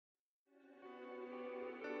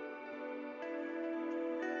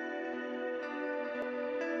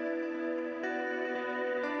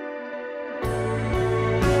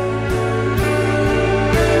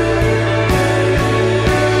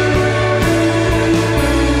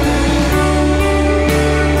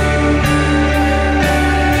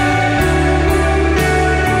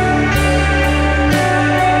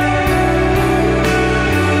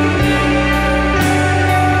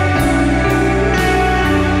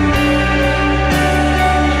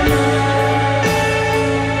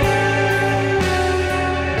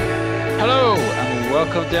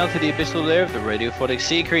down to the abyssal lair of the radiophonic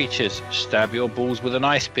sea creatures. Stab your balls with an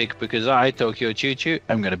ice pick because I, Tokyo Choo Choo,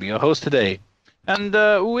 am going to be your host today. And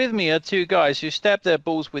with me are two guys who stab their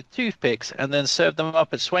balls with toothpicks and then serve them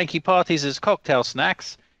up at swanky parties as cocktail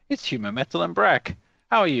snacks. It's Human Metal and Brack.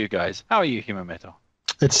 How are you guys? How are you, Human Metal?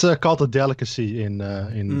 It's called a delicacy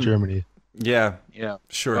in Germany. Yeah,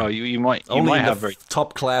 sure. Oh, you might Only in have the very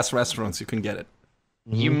top class restaurants you can get it.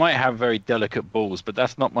 You might have very delicate balls, but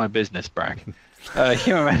that's not my business, Brack.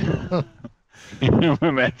 Human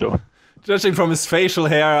Metal. Judging from his facial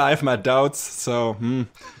hair, I have my doubts. So,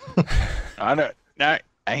 I don't. Now,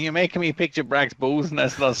 are you making me picture Brack's balls, and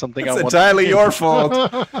that's not something I want. It's entirely your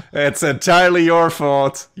fault. It's entirely your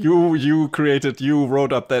fault. You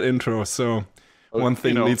wrote up that intro. So, one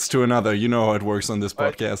thing leads to another. You know how it works on this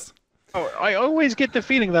podcast. I always get the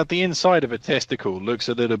feeling that the inside of a testicle looks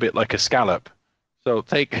a little bit like a scallop. So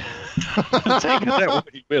take that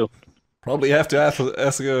what you will. Probably have to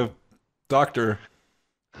ask a doctor,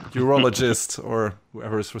 urologist, or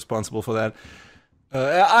whoever is responsible for that.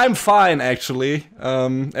 I'm fine, actually.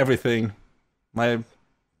 Everything. My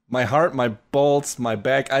heart, my balls, my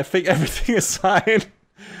back. I think everything is fine.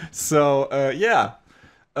 So, yeah.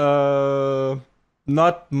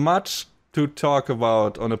 Not much to talk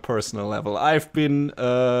about on a personal level. I've been,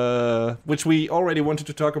 which we already wanted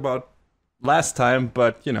to talk about last time,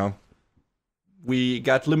 but, you know, we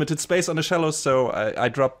got limited space on the Shallows, so I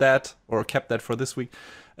dropped that, or kept that for this week.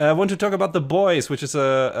 I want to talk about The Boys, which is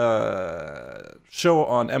a show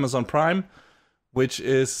on Amazon Prime, which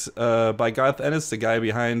is by Garth Ennis, the guy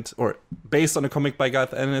behind, or based on a comic by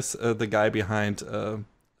Garth Ennis, the guy behind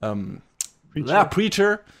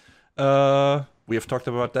Preacher. We have talked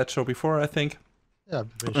about that show before, I think. Yeah,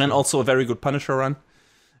 and also a very good Punisher run.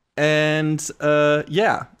 And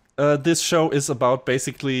this show is about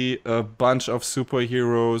basically a bunch of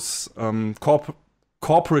superheroes,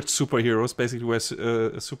 corporate superheroes, basically where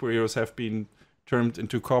superheroes have been turned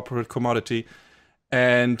into corporate commodity,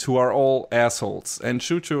 and who are all assholes. And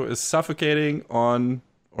Choo Choo is suffocating on,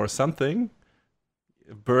 or something,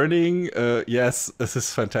 burning. Yes, this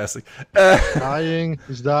is fantastic. He's dying.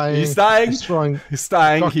 He's dying. He's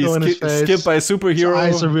dying. He's skipped by a superhero. His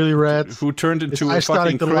eyes are really red. Who turned into His a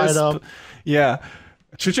fucking crisp. up. Yeah.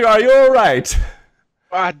 Choo Choo, are you alright?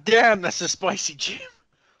 Ah, damn, that's a spicy Jim.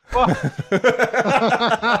 Oh.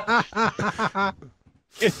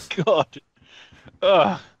 God.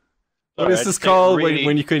 What is this called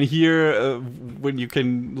when you can hear, when you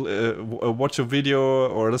can watch a video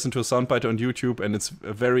or listen to a soundbite on YouTube and it's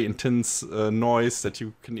a very intense noise that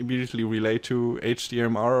you can immediately relate to,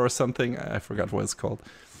 HDMR or something? I forgot what it's called.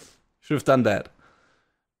 Should have done that.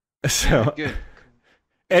 So. Good.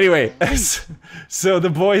 Anyway, so The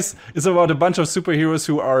Boys is about a bunch of superheroes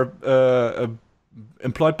who are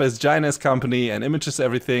employed by this giant-ass company and images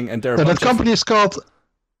everything, and they're that company is called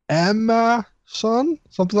Amazon,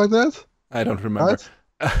 something like that. I don't remember.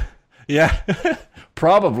 Right? Yeah,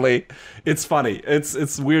 probably. It's funny.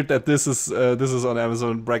 It's weird that this is on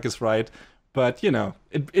Amazon. Brack is right, but you know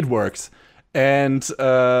it works, and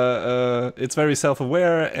it's very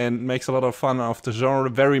self-aware and makes a lot of fun of the genre.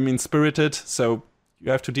 Very mean-spirited, so you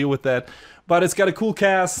have to deal with that. But it's got a cool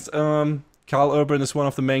cast. Carl Urban is one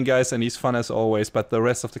of the main guys, and he's fun as always. But the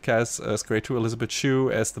rest of the cast is great too. Elizabeth Shue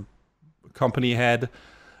as the company head.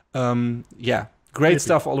 Yeah, great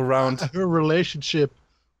stuff all around. Her relationship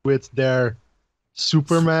with their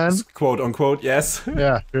Superman, quote unquote, yes.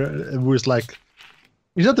 Yeah, it was like,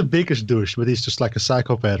 he's not the biggest douche, but he's just like a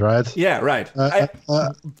psychopath, right? Yeah, right.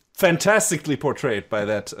 Fantastically portrayed by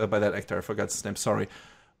that actor. I forgot his name. Sorry.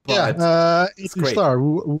 But Ethan Starr,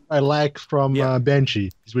 who I like from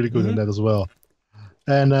Banshee. He's really good in that as well.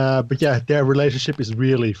 And but yeah, their relationship is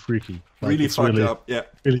really freaky. Like, really fucked up. Yeah.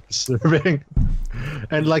 Really disturbing.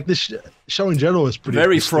 And like this show in general is pretty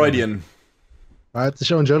very disturbing. Freudian. Right? The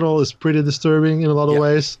show in general is pretty disturbing in a lot of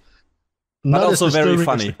ways. Not also very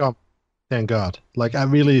funny. Thank God. Like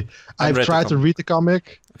I've tried to read the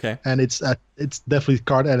comic. Okay. And it's definitely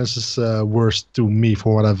Garth Ennis' worst to me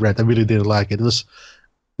for what I've read. I really didn't like it. It was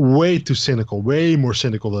way too cynical, way more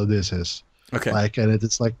cynical than this is. Okay. Like, and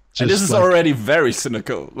it's like, just and this is like, already very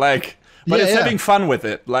cynical. Like, but it's having fun with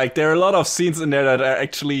it. Like, there are a lot of scenes in there that are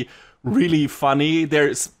actually really funny.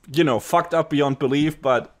 There's, fucked up beyond belief,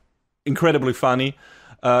 but incredibly funny.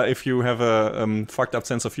 If you have a fucked up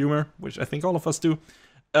sense of humor, which I think all of us do.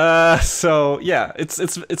 So yeah,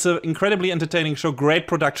 it's an incredibly entertaining show. Great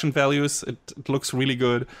production values. It looks really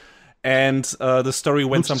good, and the story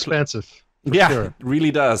went some expensive. Yeah, sure. It really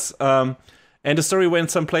does. And the story went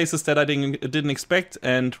some places that I didn't expect,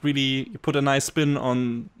 and really put a nice spin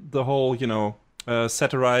on the whole,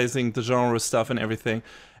 satirizing the genre stuff and everything.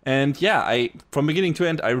 And yeah, from beginning to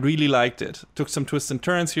end, I really liked it. Took some twists and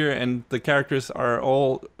turns here, and the characters are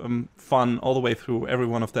all fun all the way through, every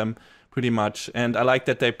one of them, pretty much. And I like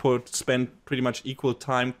that they spend pretty much equal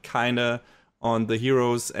time, kinda, on the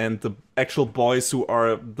heroes and the actual boys who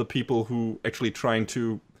are the people who actually trying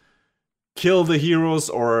to kill the heroes,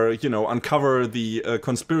 or uncover the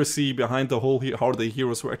conspiracy behind the whole how the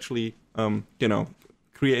heroes were actually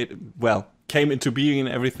came into being and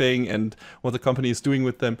everything, and what the company is doing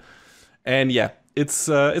with them. And yeah, it's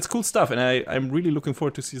cool stuff, and I'm really looking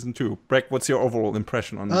forward to season 2. Breck, what's your overall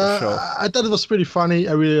impression on the show? I thought it was pretty funny.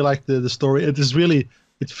 I really liked the story.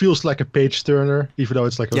 It feels like a page turner, even though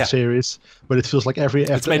it's like a series. But it feels like every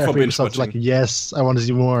episode is like, yes, I want to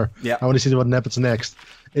see more. Yeah. I want to see what happens next.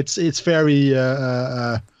 It's very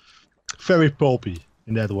very pulpy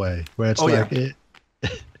in that way, where it's and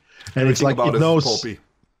it's like it knows pulpy.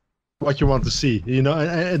 What you want to see, and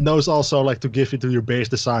it knows also like to give it to your base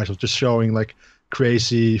desires of just showing like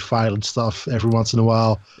crazy violent stuff every once in a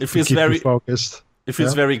while. It feels very focused. It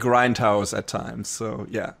feels very grindhouse at times. So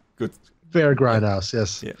yeah, good. Very grindhouse,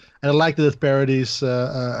 yes. Yeah. And I like that it parodies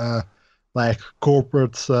like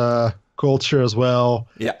corporate culture as well.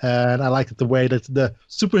 Yeah. And I like the way that the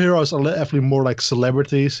superheroes are definitely more like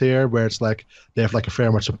celebrities here, where it's like they have like a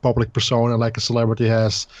very much a public persona like a celebrity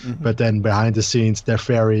has, but then behind the scenes they're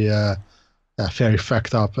very very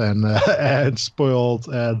fucked up and and spoiled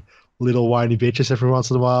and little whiny bitches every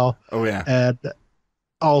once in a while. Oh yeah. And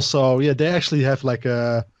also, they actually have like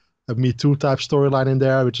a Me Too type storyline in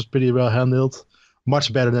there, which is pretty well handled,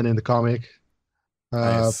 much better than in the comic.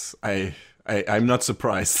 Yes, I'm not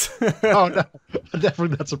surprised. Oh no, I'm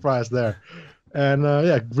definitely not surprised there. And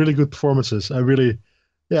really good performances. I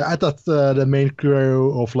thought the main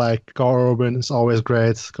crew of like Carl Urban is always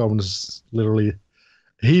great. Corbin is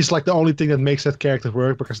he's like the only thing that makes that character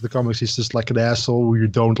work, because in the comics he's just like an asshole who you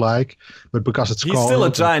don't like, but because it's he's Carl still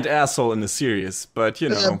Urban, a giant asshole in the series, but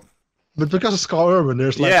but because it's Carl Urban,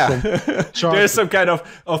 there's like there's some kind of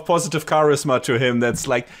positive charisma to him that's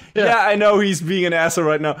like, I know he's being an asshole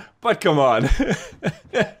right now, but come on.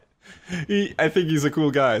 I think he's a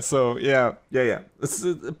cool guy. So yeah. It's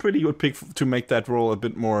a pretty good pick to make that role a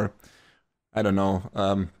bit more, I don't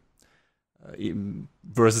know,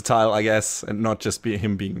 versatile, I guess, and not just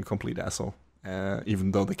him being a complete asshole,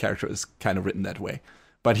 even though the character is kind of written that way.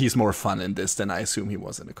 But he's more fun in this than I assume he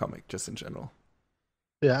was in the comic, just in general.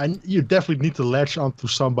 Yeah, and you definitely need to latch onto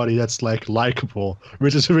somebody that's like likable,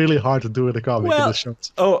 which is really hard to do in the comic. Well, in the show.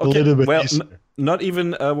 A little bit easier. Not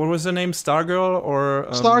even what was her name? Stargirl or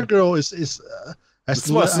Stargirl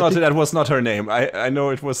that was not her name. I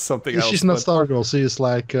know it was something else. She's not Stargirl. She is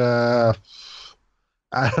like I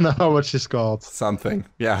don't know what she's called. Something,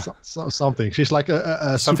 yeah. Something. She's like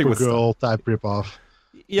a Supergirl type ripoff.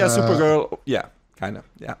 Yeah, Supergirl. Yeah, kind of.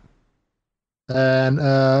 Yeah. And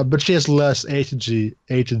but she has less agency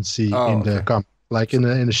in the comic. Like in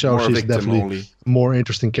the show, more she's definitely a more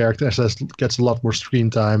interesting character. Gets a lot more screen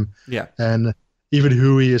time. Yeah. And even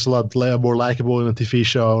Huey is a lot more likable in a TV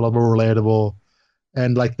show, a lot more relatable.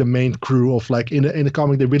 And like the main crew of like in the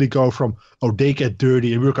comic, they really go from, they get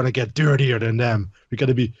dirty and we're gonna get dirtier than them. We're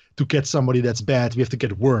gonna to get somebody that's bad, we have to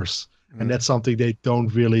get worse. And that's something they don't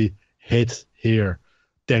really hit here.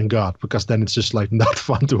 Thank God, because then it's just like not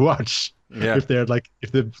fun to watch. Yeah. If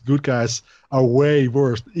the good guys are way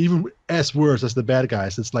worse, even as worse as the bad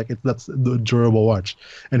guys, it's like it's not the enjoyable watch.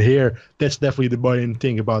 And here, that's definitely the main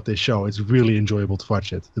thing about this show. It's really enjoyable to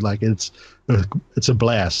watch it. Like it's a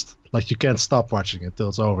blast. Like you can't stop watching it till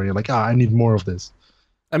it's over. You're like, I need more of this.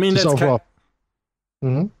 I mean, that's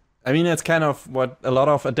I mean, that's kind of what a lot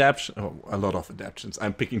of adaptations.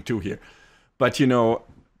 I'm picking two here, but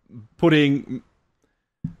putting.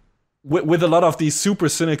 With a lot of these super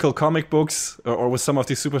cynical comic books, or with some of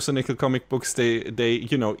these super cynical comic books, they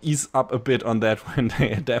ease up a bit on that when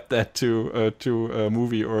they adapt that to a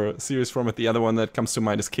movie or a series format. The other one that comes to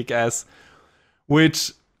mind is Kick-Ass,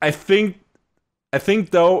 which I think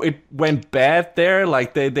though it went bad there.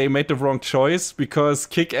 Like they made the wrong choice, because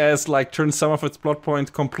Kick-Ass like turns some of its plot points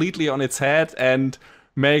completely on its head and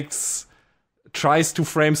tries to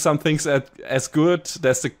frame some things as good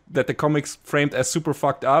that the comics framed as super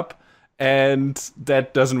fucked up. And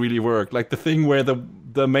that doesn't really work. Like the thing where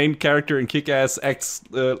the main character in Kick-Ass acts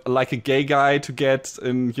like a gay guy to get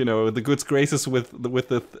in, the good graces with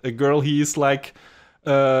a girl he's like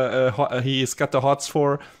he's got the hots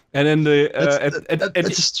for, and then at the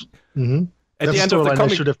end of the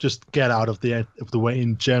comic, should have just get out of the way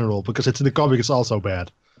in general, because it's in the comic it's also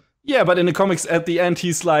bad. Yeah, but in the comics at the end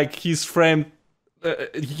he's framed,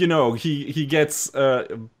 he gets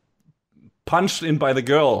punched in by the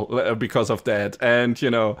girl because of that. And,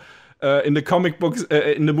 you know, in the comic books,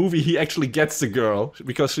 in the movie, he actually gets the girl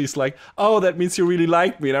because she's like, oh, that means you really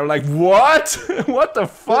like me. And I'm like, what? What the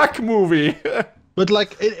fuck, movie? But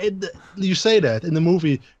like, you say that in the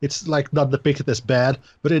movie, it's like not depicted as bad,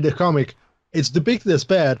 but in the comic, it's depicted as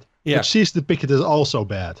bad. Yeah. But she's depicted as also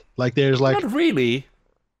bad. Like there's like Not really.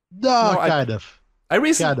 no, kind of. I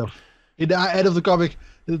recently. Kind of. In the end of the comic,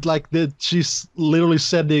 it's like she's literally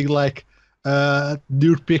sending like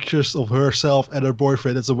nude pictures of herself and her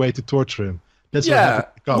boyfriend as a way to torture him. That's what happened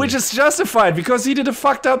in the comic. Which is justified because he did a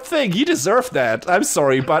fucked up thing. He deserved that. I'm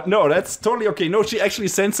sorry, but no, that's totally okay. No, she actually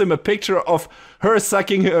sends him a picture of her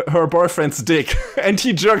sucking her boyfriend's dick, and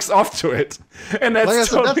he jerks off to it. And that's like I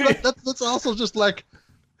said, totally... that's also just like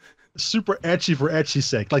super edgy for edgy's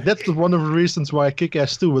sake. Like that's one of the reasons why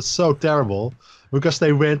Kick-Ass 2 was so terrible, because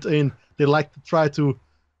they went in, they like to try to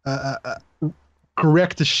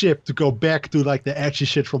correct the ship to go back to like the edgy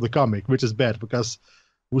shit from the comic, which is bad because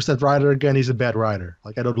who's that writer again? He's a bad writer.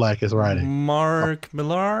 Like I don't like his writing. Mark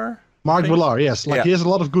Millar, yes. Like he has a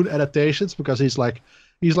lot of good adaptations because he's like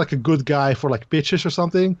a good guy for like pitches or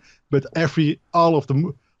something. But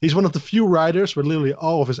he's one of the few writers where literally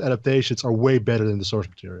all of his adaptations are way better than the source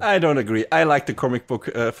material. I don't agree. I like the comic book,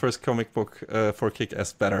 first comic book for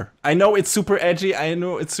Kick-Ass better. I know it's super edgy. I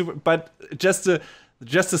know it's super, but just the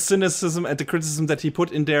cynicism and the criticism that he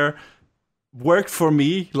put in there worked for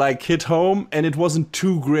me, like hit home, and it wasn't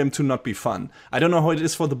too grim to not be fun. I don't know how it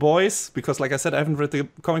is for the boys, because like I said, I haven't read the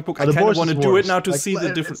comic book. I kind of want to do it now to see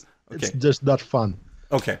the difference. It's just not fun.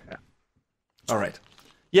 Okay. All right.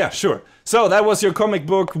 Yeah, sure. So that was your comic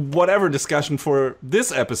book, whatever discussion for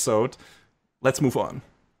this episode. Let's move on.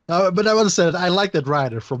 But I want to say that I like that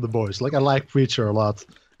writer from The Boys. Like I like Preacher a lot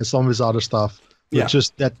and some of his other stuff. But Yeah.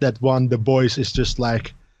 just that one, The Boys, is just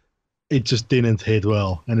like, it just didn't hit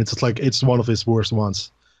well. And it's like, it's one of his worst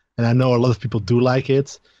ones. And I know a lot of people do like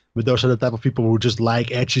it, but those are the type of people who just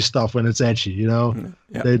like edgy stuff when it's edgy, you know?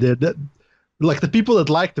 Yeah. They like the people that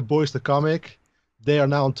like The Boys, the comic, they are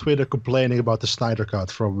now on Twitter complaining about the Snyder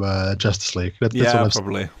Cut from Justice League. That's Yeah, what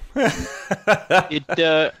probably.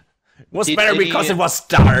 It was Did better any- because it was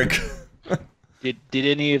dark. did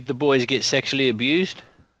any of the boys get sexually abused?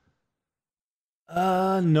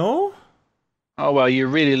 No? Oh well, you're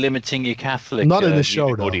really limiting your Catholic Not in the show,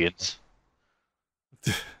 viewing though. audience.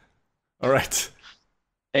 All right.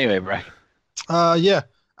 Anyway, Brack. Yeah,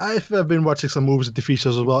 I've been watching some movies and TV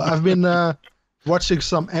shows as well. I've been watching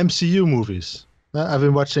some MCU movies. I've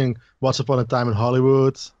been watching Once Upon a Time in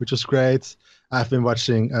Hollywood, which was great. I've been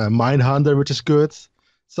watching Mindhunter, which is good.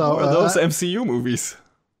 So What are those MCU movies?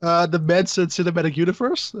 the Manson Cinematic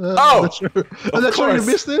Universe. Oh, I'm not sure you course.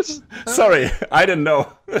 missed this. Sorry, I didn't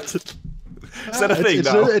know. Is that a thing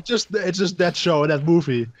now? It's just that show and that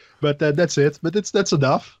movie, but that's it. But that's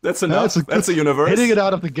enough. That's enough. It's That's a universe. Hitting it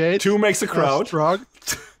out of the gate. Two makes a crowd. Strong.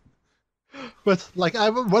 But like,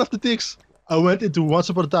 one of the things I went into Once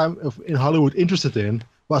Upon a Time in Hollywood interested in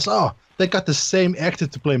was, they got the same actor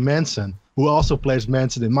to play Manson, who also plays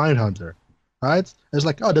Manson in Mindhunter, right? It's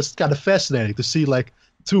like, that's kind of fascinating to see like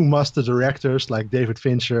two master directors like David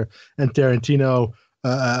Fincher and Tarantino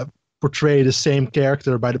portray the same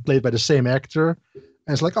character played by the same actor.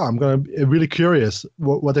 And it's like, I'm gonna be really curious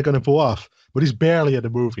what they're gonna pull off. But he's barely in the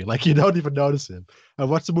movie. Like, you don't even notice him. I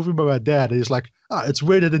watched the movie by my dad, and he's like, it's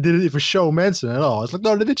weird that they didn't even show Manson at all. It's like,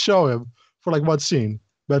 no, they did show him for like one scene,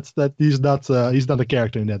 but that he's not a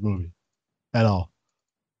character in that movie at all.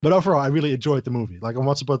 But overall, I really enjoyed the movie. Like on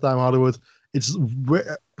Once Upon a Time in Hollywood, it's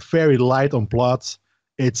very light on plot.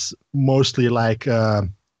 It's mostly like a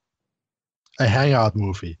hangout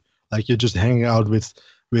movie. Like you're just hanging out with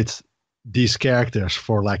these characters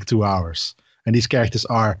for like 2 hours, and these characters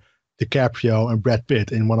are DiCaprio and Brad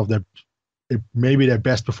Pitt in one of maybe their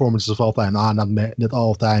best performances of all time. Not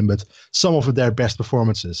all time, but some of their best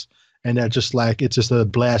performances. And they're just like, it's just a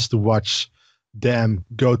blast to watch them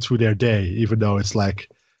go through their day, even though it's like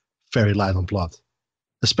very light on plot.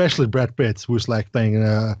 Especially Brad Pitt, who's like playing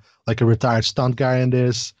like a retired stunt guy in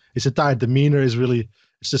this. His entire demeanor is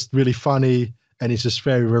it's just really funny, and he's just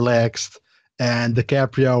very relaxed. And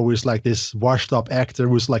DiCaprio, who's like this washed up actor,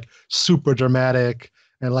 who's like super dramatic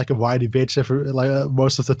and like a whitey bitch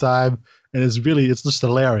most of the time. And it's just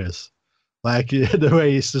hilarious. Like the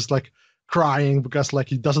way he's just like crying because like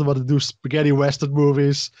he doesn't want to do spaghetti western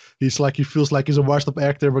movies. He feels like he's a washed up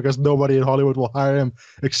actor because nobody in Hollywood will hire him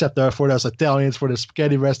except for those Italians for the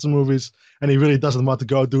spaghetti western movies. And he really doesn't want to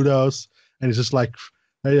go do those. And he's just like,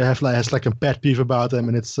 has like a pet peeve about them.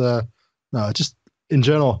 And it's just in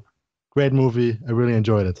general, great movie. I really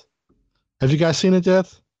enjoyed it. Have you guys seen it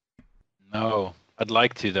yet? No, I'd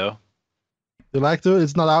like to though. You like to?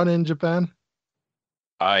 It's not out in Japan.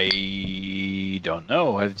 I don't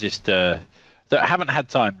know. I've just I haven't had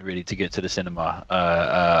time really to get to the cinema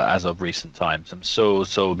as of recent times. I'm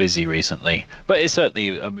so busy recently, but it's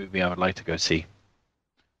certainly a movie I would like to go see.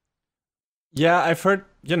 Yeah, I've heard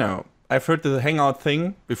the hangout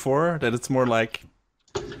thing before, that it's more like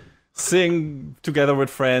sitting together with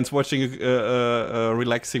friends, watching a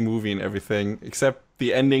relaxing movie and everything, except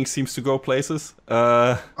the ending seems to go places.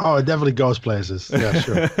 Oh, it definitely goes places. Yeah,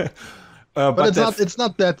 sure. But it's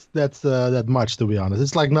not that much, to be honest.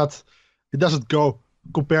 It's like not. It doesn't go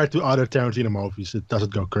compared to other Tarantino movies. It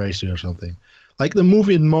doesn't go crazy or something. Like the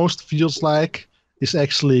movie it most feels like is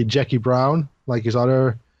actually Jackie Brown, like his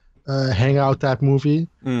other hangout type movie,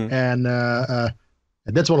 and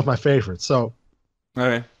that's one of my favorites. So,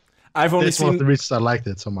 okay, I've only seen one of the reasons I liked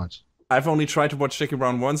it so much. I've only tried to watch Jackie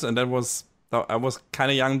Brown once, and I was kind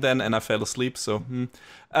of young then, and I fell asleep. So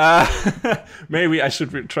maybe I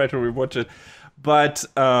should try to rewatch it. But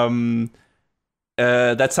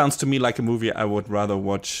that sounds to me like a movie I would rather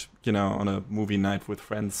watch, on a movie night with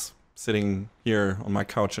friends, sitting here on my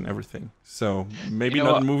couch and everything. So maybe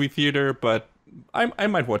not a movie theater, but I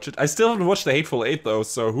might watch it. I still haven't watched The Hateful Eight though,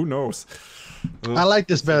 so who knows? I like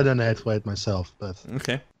this better than The Hateful Eight myself, but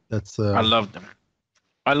okay. That's I love them.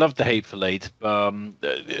 I love The Hateful Eight.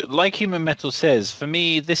 Like Human Metal says, for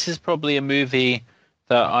me, this is probably a movie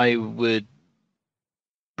that I would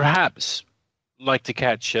perhaps like to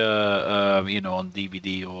catch, on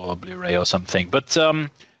DVD or Blu-ray or something. But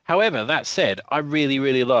however, that said, I really,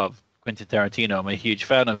 really love Quentin Tarantino. I'm a huge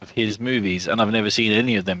fan of his movies, and I've never seen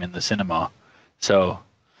any of them in the cinema. So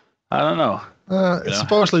I don't know.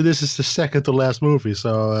 Supposedly, this is the second to last movie,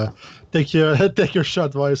 so take your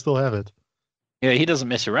shot while you still have it. Yeah, he doesn't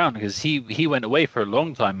mess around because he went away for a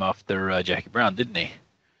long time after Jackie Brown, didn't he?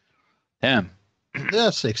 Damn. Yeah,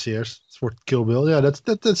 6 years for Kill Bill. Yeah,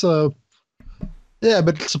 that's a. Yeah,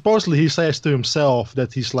 but supposedly he says to himself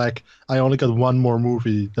that he's like, I only got one more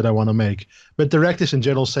movie that I want to make. But directors in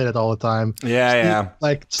general say that all the time. Yeah.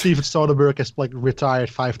 Like Steven Soderbergh has like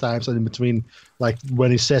retired 5 times, and in between, like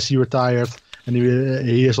when he says he retired, and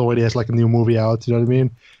he already has like a new movie out. You know what I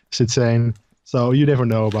mean? It's insane. So you never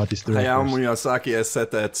know about these directors. Hayao Miyazaki has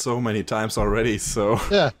said that so many times already. So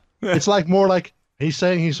yeah, it's like more like he's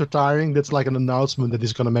saying he's retiring. That's like an announcement that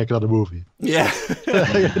he's gonna make another movie. Yeah,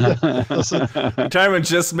 retirement,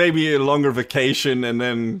 just maybe a longer vacation and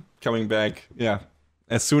then coming back. Yeah,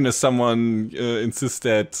 as soon as someone insists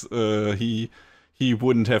that he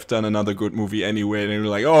wouldn't have done another good movie anyway, and you're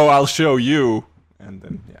like, oh, I'll show you, and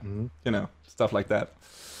then stuff like that.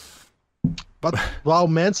 But while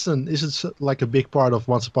Manson isn't like a big part of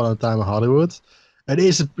Once Upon a Time in Hollywood, he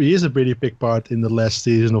is a pretty big part in the last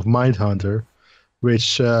season of Mindhunter,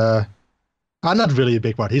 which not really a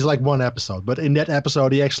big part. He's like one episode, but in that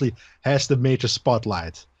episode he actually has the major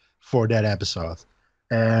spotlight for that episode,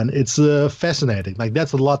 and it's fascinating. Like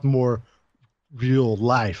that's a lot more real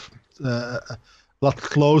life, a lot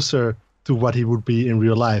closer to what he would be in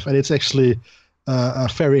real life, and it's actually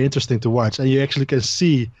very interesting to watch. And you actually can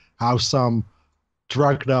see how some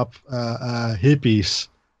drugged up hippies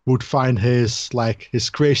would find his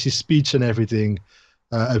crazy speech and everything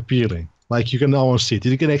appealing. Like you can almost see it.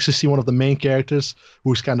 You can actually see one of the main characters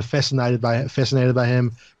who's kind of fascinated by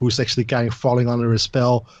him, who's actually kind of falling under his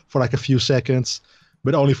spell for like a few seconds,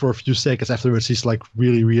 but only for a few seconds. Afterwards, he's like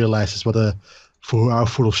really realizes how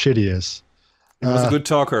full of shit he is. He was a good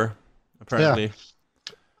talker, apparently.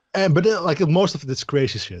 Yeah. But like most of it is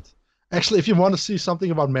crazy shit. Actually, if you want to see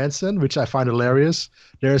something about Manson, which I find hilarious,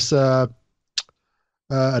 there's a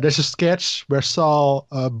sketch where Bob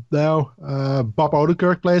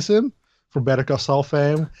Odenkirk plays him from Better Call Saul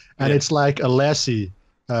fame, and it's like a Lassie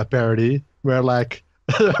parody where like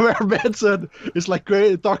where Manson is like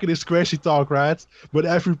talking this crazy talk, right? But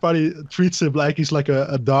everybody treats him like he's like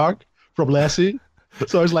a dog from Lassie.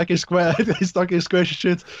 So it's like he's talking his crazy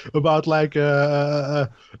shit about like I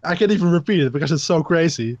can't even repeat it because it's so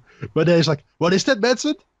crazy. But then he's like, "What is that,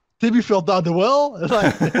 Manson? Timmy fell down the well." It's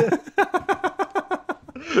like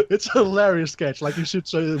it's a hilarious sketch. Like you should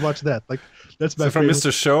watch that. Like that's my from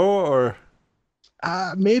Mr. Show or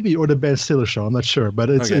maybe or the Ben Stiller Show. I'm not sure, but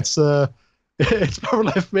it's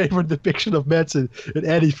probably my favorite depiction of Manson in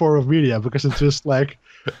any form of media because it's just like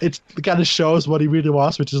it kind of shows what he really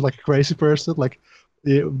was, which is like a crazy person. Like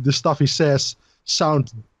the stuff he says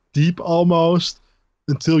sounds deep almost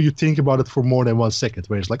until you think about it for more than 1 second,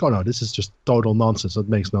 where it's like, oh no, this is just total nonsense. It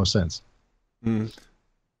makes no sense.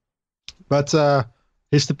 But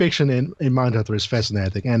his depiction in Mindhunter is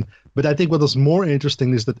fascinating. But I think what was more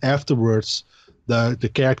interesting is that afterwards the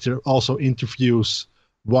character also interviews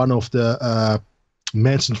one of the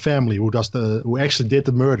Manson family who actually did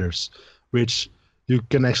the murders, which you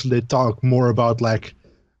can actually talk more about like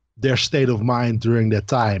their state of mind during that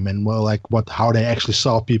time and well like how they actually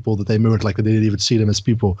saw people that they murdered, like they didn't even see them as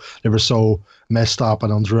people. They were so messed up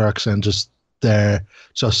and on drugs and just they're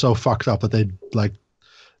just so fucked up that they like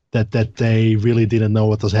that they really didn't know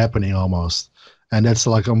what was happening almost. And that's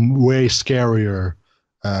like a way scarier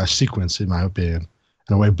sequence in my opinion,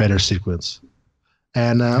 and a way better sequence.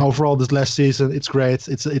 And overall, this last season, it's great.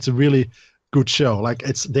 It's a really good show. Like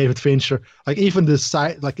it's David Fincher. Like even the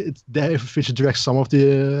side, like it's David Fincher directs some of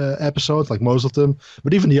the episodes, like most of them.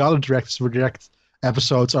 But even the other directors who direct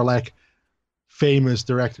episodes are like famous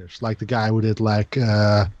directors. Like the guy who did like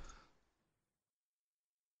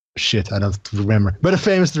shit, I don't remember. But a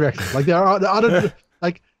famous director. Like there are the other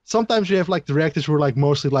like sometimes you have like directors who are like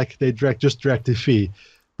mostly like they direct TV.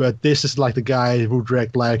 But this is like the guy who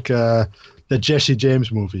direct like the Jesse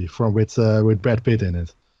James movie with Brad Pitt in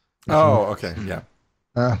it. Oh, okay, yeah.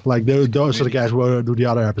 Like those are the guys who do the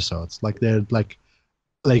other episodes. Like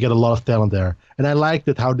they get a lot of talent there, and I like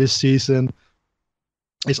that how this season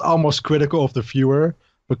is almost critical of the viewer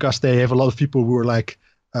because they have a lot of people who are like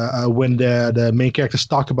when the main characters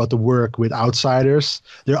talk about the work with outsiders,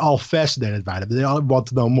 they're all fascinated by them. They all want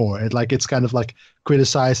to know more. It's kind of like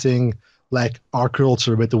criticizing like our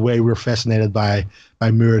culture with the way we're fascinated by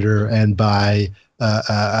murder and by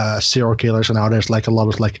serial killers, and now there's like a lot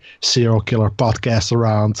of like serial killer podcasts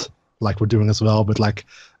around, like we're doing as well. But like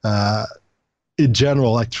in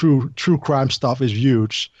general, like true crime stuff is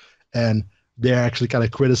huge, and they're actually kind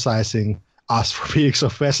of criticizing us for being so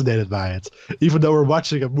fascinated by it, even though we're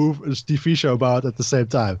watching a TV show about it at the same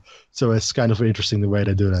time. So it's kind of interesting the way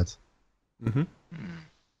they do that. Mm-hmm.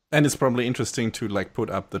 And it's probably interesting to like put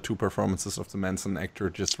up the two performances of the Manson actor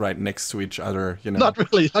just right next to each other, you know. Not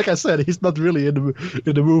really, like I said, he's not really in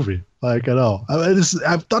the movie, like at all.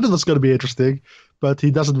 I thought it was going to be interesting, but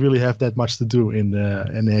he doesn't really have that much to do in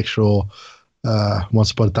the actual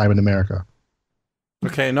Once Upon a Time in America.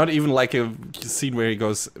 Okay, not even like a scene where he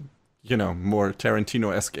goes, you know, more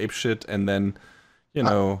Tarantino-esque ape shit, and then, you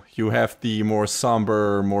know, you have the more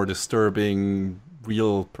somber, more disturbing,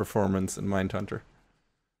 real performance in Mindhunter.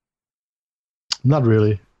 Not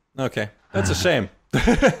really. Okay, that's a shame.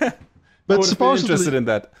 But supposedly interested in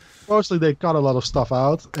that. Supposedly they cut a lot of stuff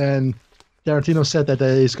out, and Tarantino said that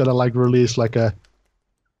he's gonna like release like a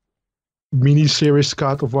mini-series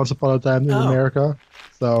cut of Once Upon a Time in America.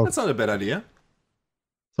 So that's not a bad idea.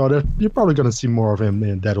 So you're probably gonna see more of him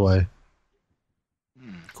in that way.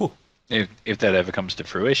 Cool. If that ever comes to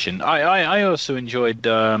fruition. I also enjoyed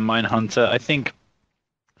Mindhunter. I think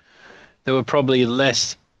there were probably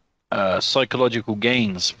less psychological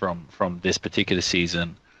gains from this particular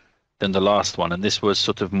season than the last one, and this was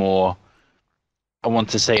sort of more, I want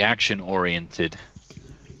to say, action oriented,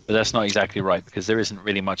 but that's not exactly right because there isn't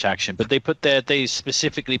really much action. But they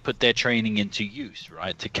specifically put their training into use,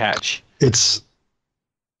 right, to catch. It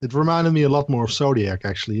reminded me a lot more of Zodiac,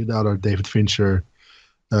 actually, the other David Fincher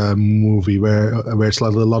movie, where it's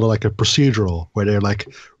like a lot of like a procedural, where they like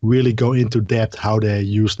really go into depth how they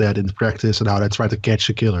use that in practice and how they try to catch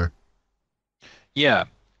a killer. Yeah,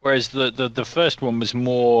 whereas the first one was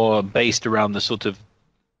more based around the sort of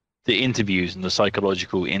the interviews and the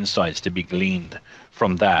psychological insights to be gleaned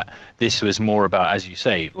from that. This was more about, as you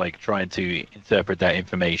say, like trying to interpret that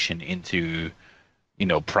information into, you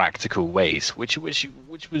know, practical ways, which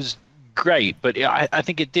was great. But I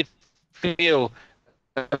think it did feel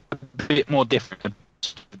a bit more different,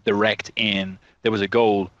 direct in there was a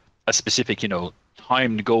goal, a specific, you know,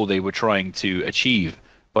 timed goal they were trying to achieve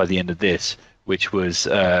by the end of this, which was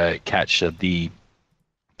catch the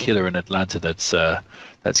killer in Atlanta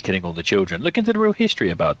that's killing all the children. Look into the real history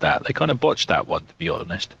about that. They kind of botched that one, to be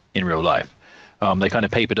honest, in real life. They kind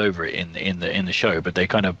of papered over it in the show, but they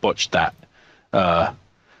kind of botched that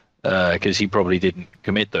because he probably didn't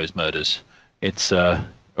commit those murders. It's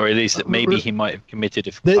or at least maybe he might have committed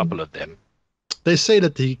a couple of them. They say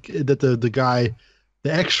that the guy,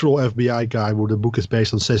 the actual FBI guy who the book is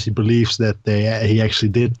based on, says he believes that he actually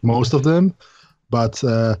did most of them, but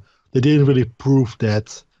they didn't really prove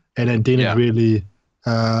that, and then didn't really.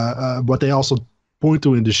 What they also point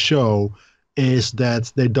to in the show is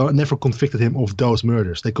that they never convicted him of those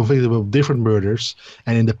murders. They convicted him of different murders,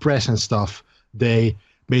 and in the press and stuff, they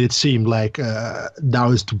made it seem like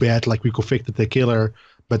now it's too bad, like we convicted the killer,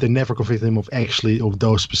 but they never convicted him of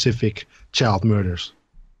those specific child murders.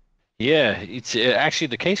 Yeah, it's actually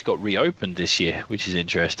the case got reopened this year, which is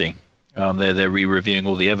interesting. They're re-reviewing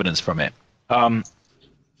all the evidence from it. Yeah,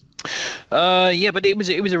 but it was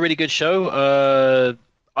a really good show.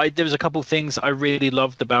 there was a couple things I really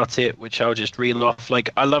loved about it, which I'll just reel off. Like,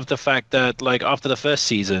 I love the fact that, like, after the first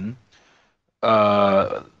season,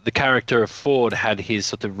 the character of Ford had his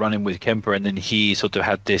sort of run-in with Kemper, and then he sort of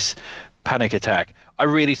had this panic attack. I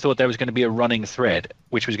really thought there was going to be a running thread,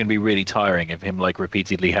 which was going to be really tiring of him, like,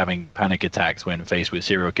 repeatedly having panic attacks when faced with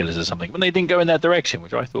serial killers or something. When they didn't go in that direction,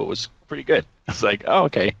 which I thought was pretty good. It's like, oh,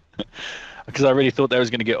 okay. Because I really thought that was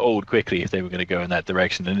going to get old quickly if they were going to go in that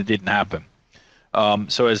direction, and it didn't happen.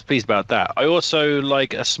 So I was pleased about that. I also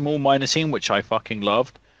like a small minor scene, which I fucking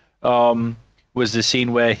loved, was the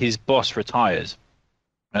scene where his boss retires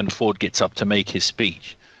and Ford gets up to make his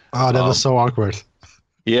speech. Oh, that was so awkward.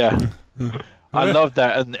 Yeah. I love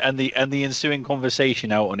that, and the ensuing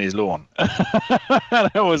conversation out on his lawn.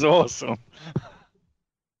 That was awesome.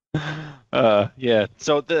 Yeah.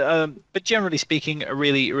 So but generally speaking, a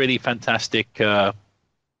really fantastic show,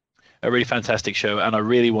 and I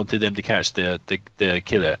really wanted them to catch the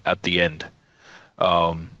killer at the end.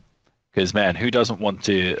 Because man, who doesn't want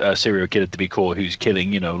a serial killer to be caught who's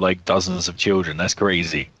killing, like dozens of children? That's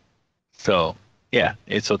crazy. So yeah,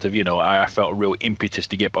 it's sort of, I felt a real impetus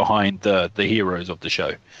to get behind the heroes of the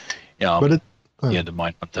show. The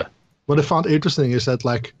Mindhunter. What I found interesting is that,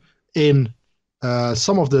 like, in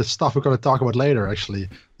some of the stuff we're going to talk about later, actually,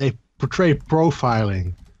 they portray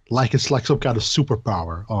profiling like it's like some kind of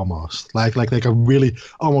superpower almost. Like they can really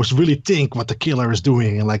think what the killer is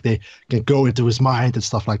doing, and like they can go into his mind and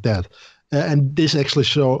stuff like that. And this actually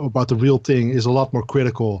show about the real thing is a lot more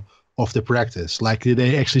critical of the practice. Like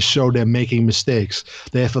they actually show them making mistakes.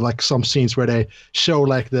 They have like some scenes where they show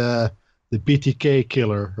like the BTK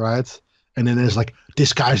killer, right? And then there's like,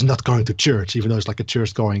 this guy's not going to church, even though he's like a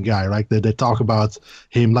church-going guy, right? They talk about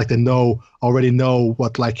him like they already know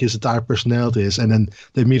what like his entire personality is, and then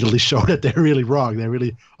they immediately show that they're really wrong. They're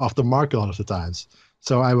really off the mark a lot of the times.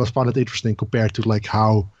 So I found it interesting compared to like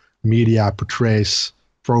how media portrays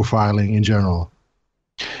profiling in general.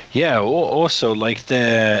 Yeah, also like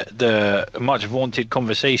the much vaunted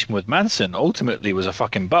conversation with Manson ultimately was a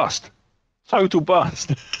fucking bust. Total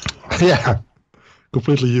bust. Yeah.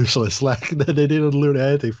 Completely useless. Like they didn't learn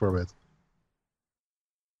anything from it.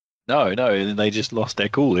 No, they just lost their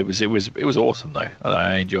cool. It was awesome though.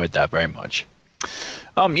 I enjoyed that very much.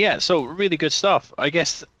 Yeah, so really good stuff. I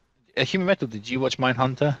guess Human Metal, did you watch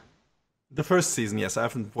Mindhunter? The first season, yes. I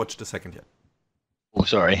haven't watched the second yet. Oh,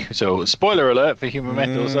 sorry. So spoiler alert for Human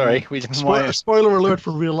Metal. Sorry, spoiler alert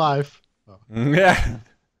for real life. Oh. Yeah.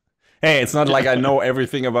 Hey, it's not like I know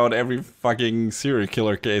everything about every fucking serial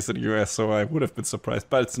killer case in the US, so I would have been surprised,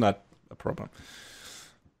 but it's not a problem.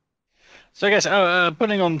 So I guess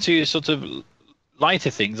putting on to sort of lighter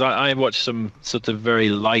things, I watched some sort of very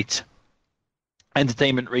light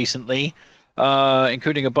entertainment recently,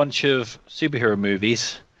 including a bunch of superhero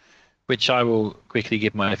movies, which I will quickly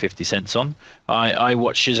give my 50 cents on. I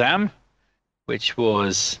watched Shazam, which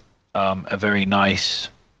was a very nice,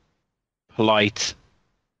 polite,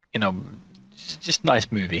 just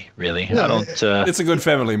nice movie, really. Yeah, it's a good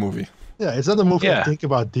family movie. Yeah, it's not a movie I think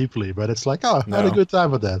about deeply, but it's like, I had a good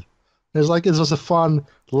time with that. It's like, it was a fun,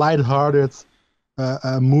 lighthearted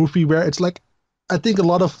movie where it's like, I think a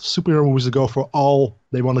lot of superhero movies go for all,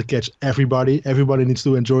 they want to catch everybody. Everybody needs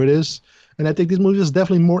to enjoy this. And I think this movie is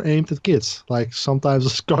definitely more aimed at kids. Like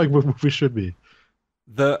sometimes a comic book movie should be.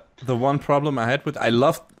 The one problem I had with, I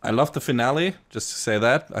loved the finale, just to say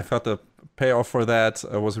that. I thought the payoff for that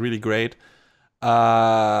was really great.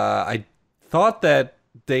 I thought that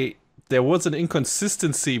there was an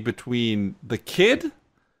inconsistency between the kid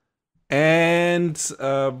and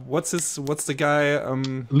what's the guy?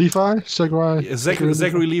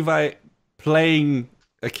 Zachary Levi playing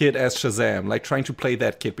a kid as Shazam, like trying to play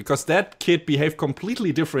that kid, because that kid behaved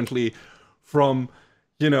completely differently from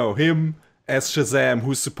him as Shazam,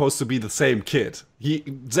 who's supposed to be the same kid.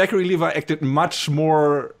 Zachary Levi acted much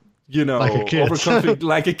more like a kid. overconfident,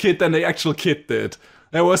 like a kid than the actual kid did.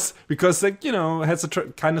 That was because, like, has a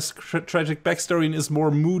kind of tragic backstory and is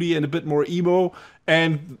more moody and a bit more emo.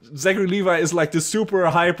 And Zachary Levi is like the super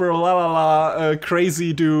hyper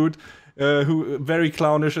crazy dude who very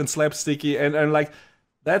clownish and slapsticky, and like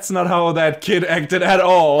that's not how that kid acted at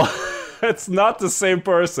all. It's not the same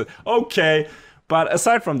person. Okay, but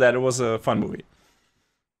aside from that, it was a fun movie.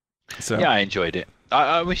 So yeah, I enjoyed it.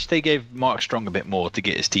 I wish they gave Mark Strong a bit more to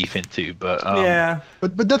get his teeth into, but yeah.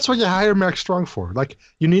 But that's what you hire Mark Strong for. Like,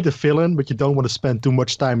 you need a villain, but you don't want to spend too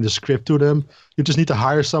much time in the script to them. You just need to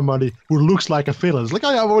hire somebody who looks like a villain. It's like,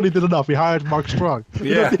 oh yeah, I've already did enough. We hired Mark Strong.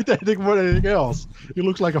 You don't need anything more than anything else. He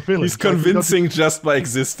looks like a villain. He's convincing just by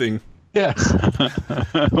existing. Yeah.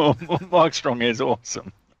 Mark Strong is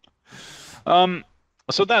awesome.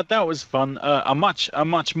 So that was fun. A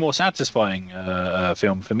much more satisfying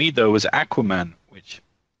film for me though was Aquaman, which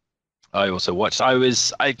I also watched.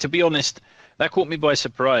 To be honest, that caught me by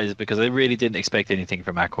surprise because I really didn't expect anything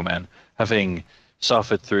from Aquaman, having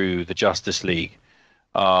suffered through the Justice League,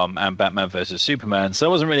 and Batman versus Superman. So I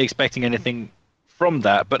wasn't really expecting anything from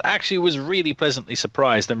that, but actually was really pleasantly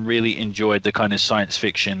surprised and really enjoyed the kind of science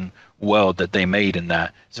fiction world that they made in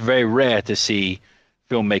that. It's very rare to see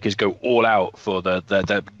filmmakers go all out for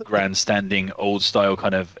the grandstanding old style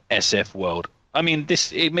kind of SF world. I mean,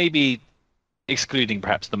 it may be excluding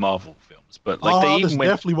perhaps the Marvel films, but like All they out even is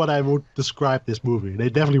went. definitely what I would describe this movie. They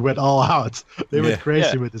definitely went all out. They went crazy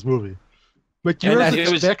Yeah. with this movie. But And you're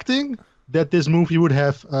it was- expecting that this movie would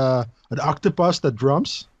have an octopus that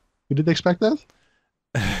drums? You didn't expect that?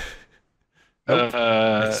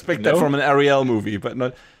 Expect that No? from an Ariel movie, but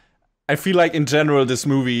not. I feel like in general this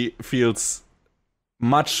movie feels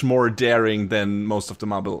much more daring than most of the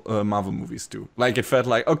Marvel movies do. Like it felt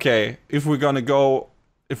like, okay, if we're gonna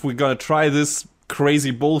try this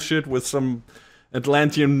crazy bullshit with some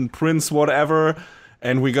Atlantean prince, whatever,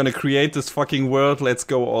 and we're gonna create this fucking world, let's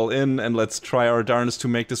go all in and let's try our darndest to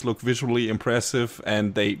make this look visually impressive.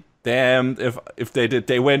 And they damned if they did.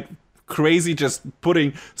 They went crazy just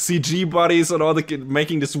putting CG bodies on all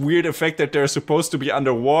making this weird effect that they're supposed to be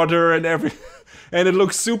underwater and and it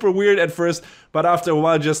looks super weird at first, but after a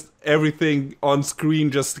while just everything on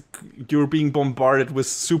screen, just you're being bombarded with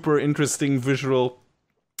super interesting visual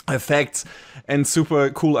effects and super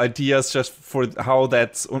cool ideas just for how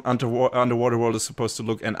that underwater world is supposed to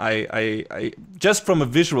look. And I just from a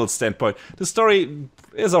visual standpoint, the story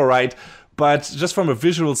is alright, but just from a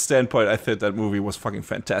visual standpoint, I thought that movie was fucking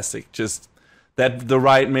fantastic. Just that the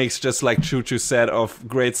right mix, just like Choo Choo said, of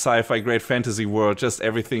great sci-fi, great fantasy world, just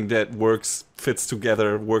everything that works, fits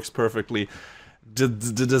together, works perfectly. The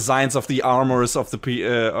designs of the armors of the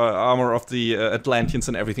armor of the Atlanteans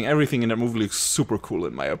and everything in that movie looks super cool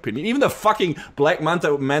in my opinion. Even the fucking Black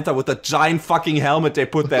Manta with the giant fucking helmet, they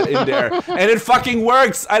put that in there, and it fucking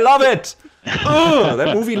works. I love it. Ugh,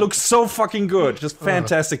 that movie looks so fucking good. Just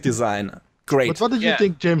fantastic design. Great. But what did you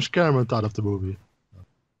think James Cameron thought of the movie?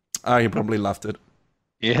 He probably loved it.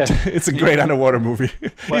 Yeah, It's a great underwater movie.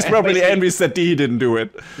 He's probably envious that he didn't do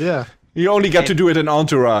it. Yeah. He only got to do it in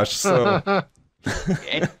Entourage, so...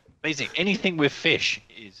 amazing. Anything with fish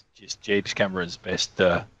is just James Cameron's best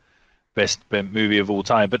movie of all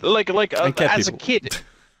time. But And cat as a people. kid,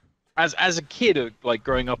 as a kid, like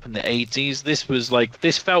growing up in the 80s,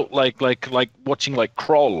 this felt like watching like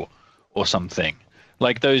Kroll or something.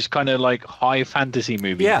 Like those kind of like high fantasy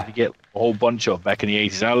movies Yeah. that you get a whole bunch of back in the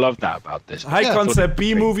 80s. I love that about this. High Yeah, concept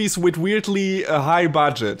B movies with weirdly high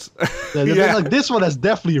budget. Yeah, like this one has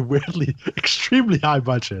definitely a weirdly extremely high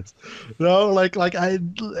budget. Like I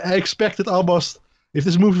expected almost, if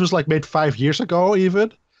this movie was like made 5 years ago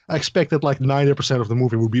even, I expected like 90% of the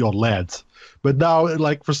movie would be on land. But now,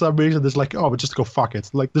 like for some reason, it's like, oh, but just go fuck it.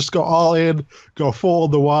 Like just go all in, go full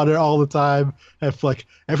on the water all the time. Have like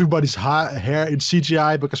everybody's hair in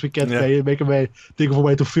CGI because we can't think of a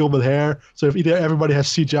way to film with hair. So if either everybody has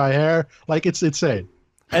CGI hair, like it's insane.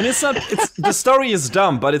 And it's not. The story is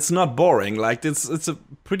dumb, but it's not boring. Like it's a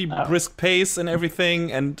pretty brisk pace and everything,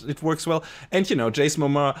 and it works well. And you know, Jason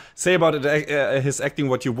Momoa, say about it, his acting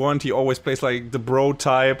what you want. He always plays like the bro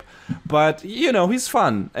type, but you know, he's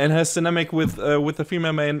fun and has dynamic with the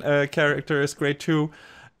female main character is great too.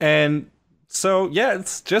 And so yeah,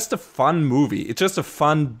 it's just a fun movie. It's just a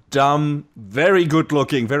fun, dumb, very good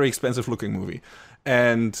looking, very expensive looking movie.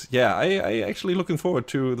 And yeah, I actually looking forward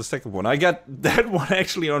to the second one. I got that one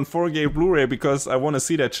actually on 4K Blu-ray because I want to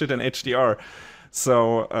see that shit in HDR.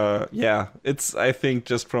 So yeah, it's I think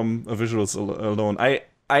just from visuals alone, I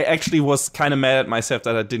actually was kind of mad at myself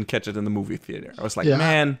that I didn't catch it in the movie theater. I was like,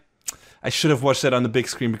 man, I should have watched that on the big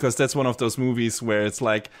screen because that's one of those movies where it's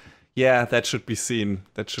like, yeah, that should be seen.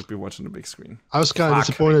 That should be watched on the big screen. I was kind of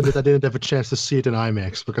disappointed that I didn't have a chance to see it in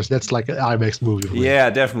IMAX because that's like an IMAX movie. Yeah,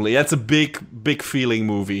 definitely. That's a big feeling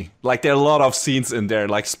movie. Like there are a lot of scenes in there,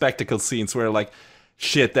 like spectacle scenes where like,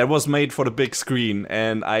 shit, that was made for the big screen,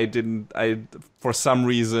 and for some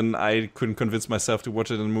reason I couldn't convince myself to watch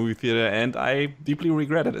it in a movie theater, and I deeply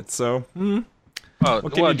regretted it. So,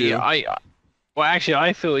 what can you do? Actually,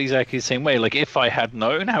 I feel exactly the same way. Like if I had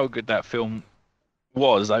known how good that film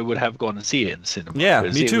was, I would have gone and see it in the cinema. Yeah,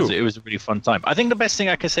 me too. It was a really fun time. I think the best thing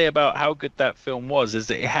I can say about how good that film was is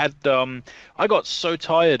that it had. I got so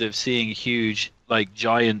tired of seeing huge, like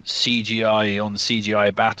giant CGI on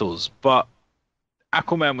CGI battles, but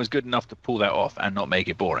Aquaman was good enough to pull that off and not make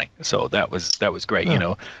it boring. So that was great. You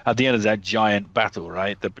know, at the end of that giant battle,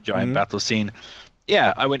 right? The giant battle scene.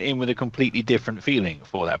 yeah, I went in with a completely different feeling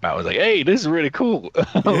for that battle. I was like, hey, this is really cool.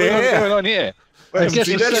 What's Yeah. going on here? I guess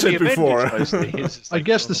seen that shit before. I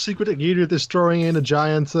guess the secret ingredient is throwing in a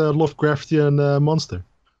giant Lovecraftian monster.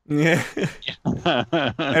 Yeah.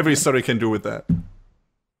 Every story can do with that.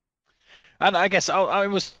 And I guess I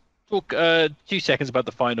was talk 2 seconds about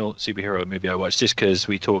the final superhero movie I watched, just because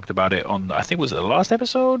we talked about it on, I think was it the last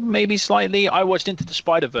episode, maybe slightly. I watched Into the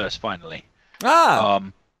Spider-Verse finally.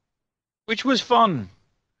 Which was fun.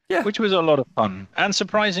 Yeah. Which was a lot of fun and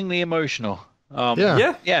surprisingly emotional.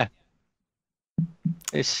 Yeah.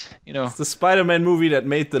 It's It's the Spider-Man movie that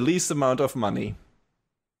made the least amount of money.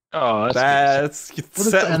 Oh, tells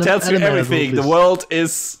you everything. movies? The world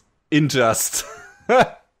is unjust.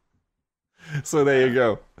 So there you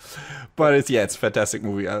go. But it's a fantastic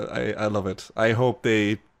movie. I love it. I hope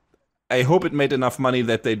it made enough money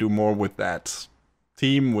that they do more with that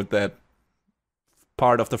team, with that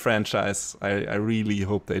part of the franchise. I really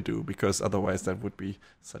hope they do, because otherwise that would be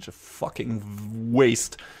such a fucking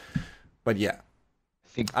waste. But yeah,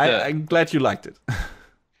 I'm glad you liked it.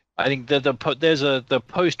 I think there's the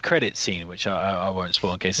post-credit scene, which I won't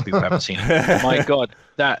spoil in case people haven't seen it. My God,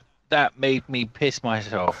 that made me piss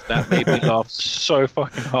myself. That made me laugh so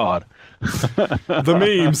fucking hard. The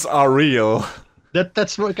memes are real.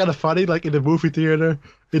 That's what kind of funny. Like in the movie theater,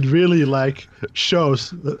 it really like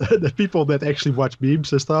shows the people that actually watch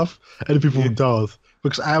memes and stuff, and the people who don't.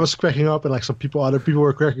 Because I was cracking up, and like other people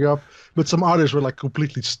were cracking up, but some others were like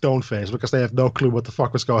completely stone-faced because they have no clue what the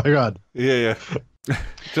fuck was going on. Yeah.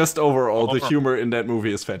 Just overall, the humor in that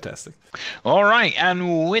movie is fantastic. All right,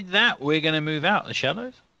 and with that, we're going to move out the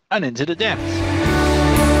shadows and into the depths.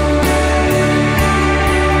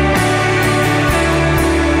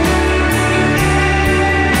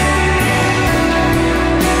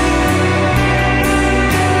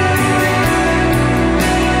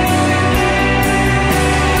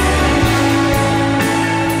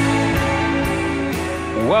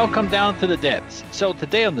 Welcome down to the depths. So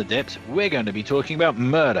today on the depths, we're going to be talking about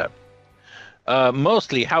murder.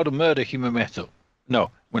 Mostly how to murder human metal. No,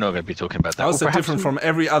 we're not going to be talking about that. How's that different from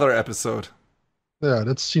every other episode? Yeah,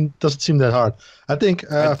 doesn't seem that hard. I think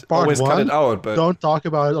part always one, cut it out, but don't talk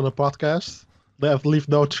about it on a podcast. Leave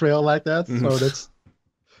no trail like that. So that's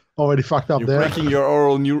already fucked up. You're there. breaking your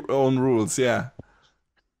own rules, yeah.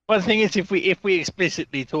 Well, the thing is, if we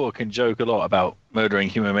explicitly talk and joke a lot about murdering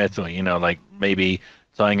human metal, like maybe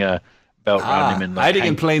tying a belt around him and like, hiding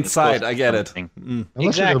in plain sight. I get it.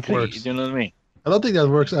 Exactly. You know what I mean? I don't think that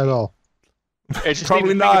works at all. It's just Probably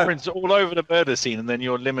leaving not. fingerprints all over the murder scene, and then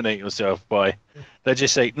you eliminate yourself by. They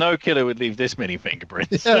just say no killer would leave this many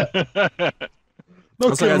fingerprints. Yeah. No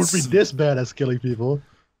Also, killer would be this bad as killing people.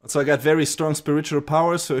 So I got very strong spiritual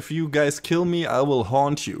powers, so if you guys kill me, I will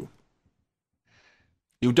haunt you.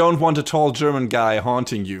 You don't want a tall German guy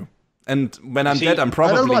haunting you. And when I'm dead, I'm I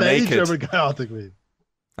probably don't want any naked. German guy haunting me.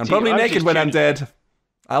 I'm probably naked when I'm dead.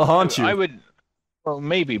 I'll haunt you. I would, well,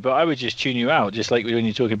 maybe, but I would just tune you out, just like when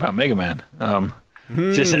you're talking about Mega Man.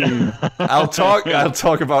 Just I'll talk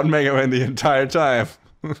about Mega Man the entire time.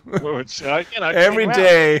 Every tune you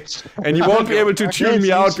day. And you won't be able to tune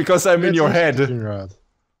me out because I'm in your head. Right.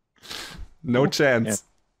 No chance.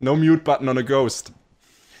 No mute button on a ghost.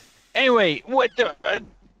 Anyway,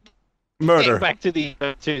 Murder. Back to the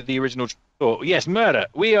original thought. Yes, murder.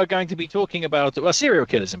 We are going to be talking about serial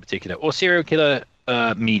killers in particular, or serial killer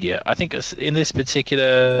media. I think in this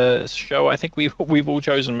particular show, I think we've all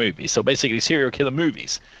chosen movies. So basically, serial killer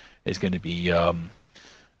movies is going to be a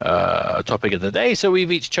topic of the day. So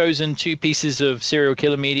we've each chosen 2 pieces of serial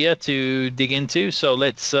killer media to dig into. So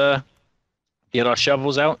let's get our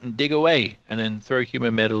shovels out and dig away, and then throw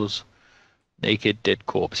human metals, naked dead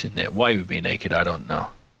corpse in there. Why would be naked? I don't know.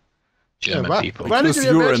 German people. Why did Because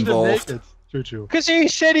you you're mention him involved. naked, Choo-choo? Because he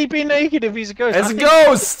said he'd be naked if he's a ghost. As a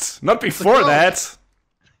ghost! Not before that.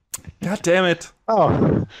 God damn it.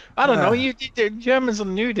 Oh, I don't know. The Germans are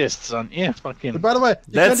nudists, aren't you? Fucking. by the way,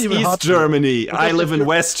 you That's can't even East haunt me. Germany. I Because live if in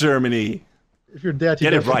West Germany. If you're dead, you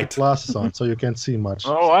Get it have to put right. glasses on, so you can't see much.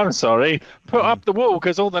 Oh, I'm sorry. Put up the wall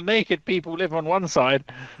because all the naked people live on one side.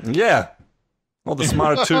 Yeah. All the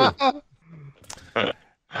smart too.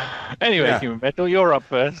 Anyway, Yeah. human metal, you're up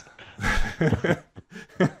first.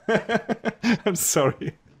 I'm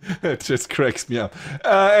sorry. It just cracks me up.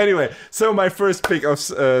 Anyway, so my first pick of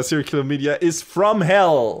serial killer media is From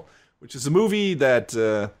Hell, which is a movie that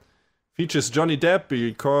features Johnny Depp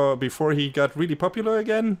before he got really popular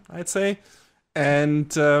again, I'd say. And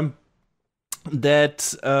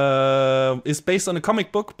that is based on a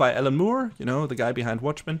comic book by Alan Moore, the guy behind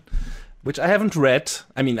Watchmen, which I haven't read.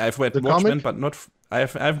 I mean, I've read The Watchmen, comic? but not.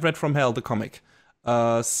 I've read From Hell, the comic.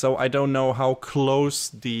 So I don't know how close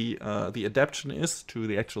the adaptation is to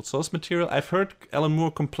the actual source material. I've heard Alan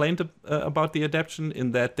Moore complain about the adaptation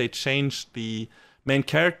in that they changed the main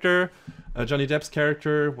character, Johnny Depp's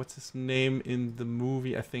character. What's his name in the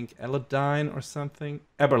movie? I think Eladine or something.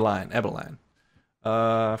 Eberline.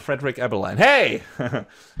 Frederick Eberline. Hey,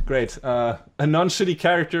 great. A non-shitty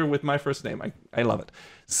character with my first name. I love it.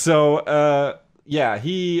 So. Yeah,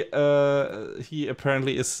 he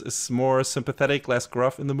apparently is more sympathetic, less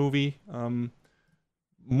gruff in the movie.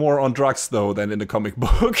 More on drugs though than in the comic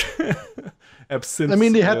book. Absinthe, I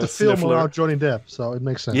mean, they had to film sniffler. around Johnny Depp, so it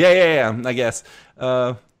makes sense. Yeah, I guess.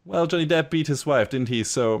 Well, Johnny Depp beat his wife, didn't he?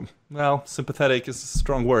 So, well, sympathetic is a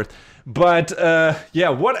strong word. But, yeah,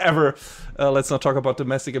 whatever. Let's not talk about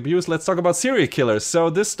domestic abuse. Let's talk about serial killers. So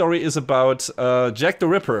this story is about Jack the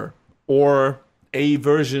Ripper, or a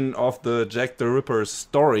version of the Jack the Ripper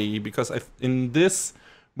story, because in this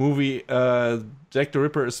movie, Jack the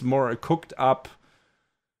Ripper is more a cooked up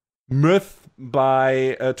myth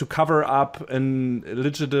to cover up an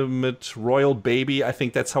illegitimate royal baby. I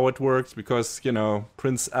think that's how it works, because, you know,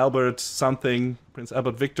 Prince Albert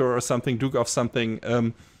Victor or something, Duke of something,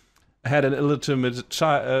 had an illegitimate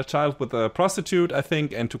child with a prostitute, I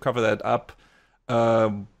think, and to cover that up,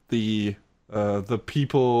 the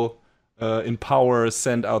people in power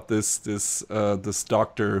send out this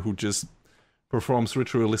doctor who just performs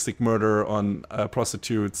ritualistic murder on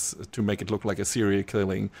prostitutes to make it look like a serial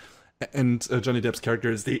killing. And Johnny Depp's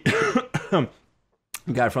character is the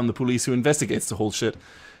guy from the police who investigates the whole shit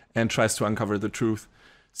and tries to uncover the truth.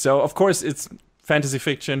 So, of course, it's fantasy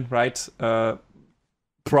fiction, right?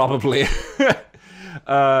 Probably.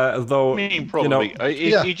 Though, I mean, probably.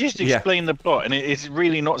 You know, you just explained the plot, and it's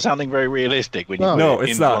really not sounding very realistic when you No, put it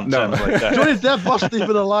it's in not, terms no. like that. Johnny Depp wasn't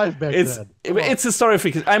even alive back then. It's a story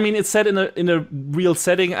fiction. I mean, it's set in a real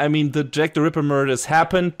setting. I mean, the Jack the Ripper murders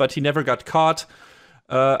happened, but he never got caught.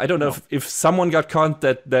 I don't know if someone got caught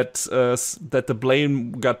that the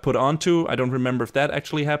blame got put onto. I don't remember if that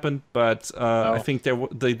actually happened, but I think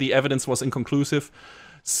the evidence was inconclusive.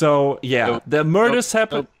 So yeah, the murders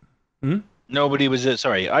happened. Nobody was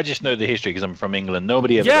sorry. I just know the history because I'm from England.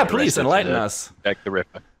 Nobody ever. Yeah, got please arrested enlighten for us. Jack the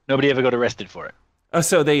Ripper. Nobody ever got arrested for it.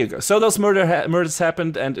 So there you go. So those murders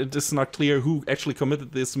happened, and it is not clear who actually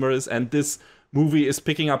committed these murders. And this movie is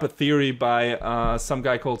picking up a theory by some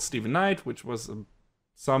guy called Stephen Knight, which was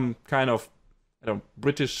some kind of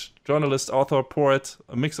British journalist, author, poet,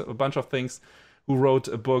 a bunch of things, who wrote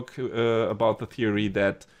a book about the theory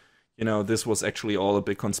that, you know, this was actually all a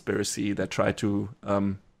big conspiracy that tried to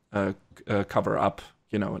cover up,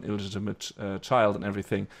 you know, an illegitimate child and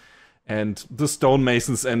everything. And the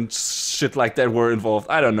stonemasons and shit like that were involved.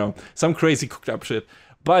 I don't know. Some crazy cooked up shit.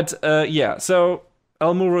 But yeah, so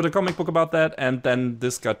Alan Moore wrote a comic book about that, and then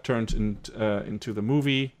this got turned into the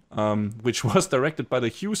movie, which was directed by the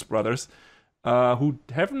Hughes brothers, who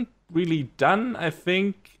haven't really done, I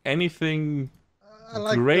think, anything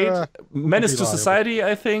great. Menace to Society,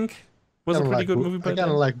 I think, was a pretty good movie. I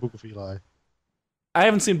kind of like Book of Eli. I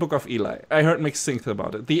haven't seen Book of Eli. I heard mixed things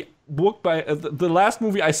about it. The book by the last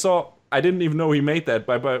movie I saw, I didn't even know he made that.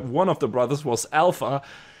 By one of the brothers was Alpha.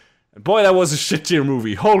 And boy, that was a shit tier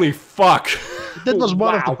movie. Holy fuck! That was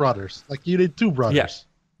one of the brothers. Like, you need two brothers.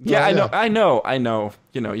 Yeah, I know.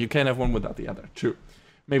 You know, you can't have one without the other. True.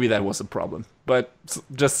 Maybe that was a problem. But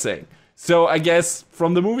just saying. So I guess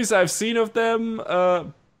from the movies I've seen of them,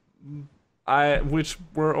 which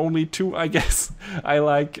were only two, I guess, I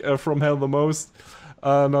like From Hell the most.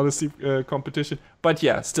 Not a steep competition. But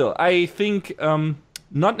yeah, still, I think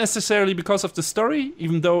not necessarily because of the story,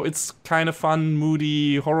 even though it's kind of fun,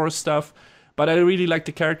 moody, horror stuff. But I really like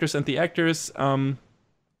the characters and the actors.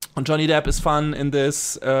 Johnny Depp is fun in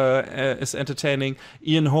this, is entertaining.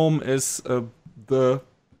 Ian Holm is the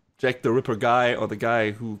Jack the Ripper guy, or the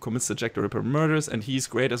guy who commits the Jack the Ripper murders, and he's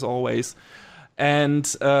great as always.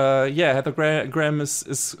 And yeah, Heather Graham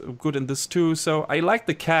is good in this too. So I like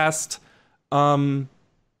the cast.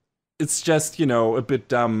 It's just, you know, a bit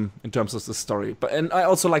dumb in terms of the story. And I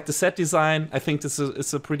also like the set design. I think this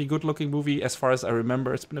is a pretty good looking movie as far as I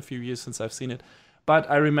remember. It's been a few years since I've seen it. But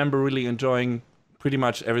I remember really enjoying pretty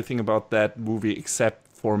much everything about that movie except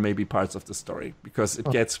for maybe parts of the story, because it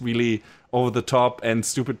gets really over the top and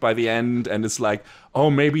stupid by the end, and it's like,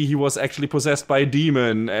 oh, maybe he was actually possessed by a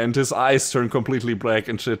demon and his eyes turn completely black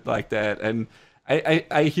and shit like that. And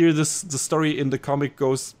I hear the story in the comic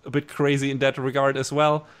goes a bit crazy in that regard as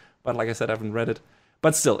well, but like I said, I haven't read it.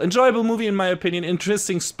 But still, enjoyable movie in my opinion.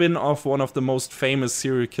 Interesting spin off one of the most famous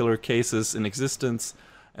serial killer cases in existence,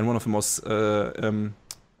 and one of the most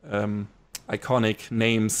iconic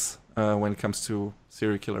names when it comes to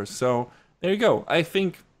serial killers. So there you go.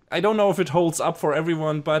 I don't know if it holds up for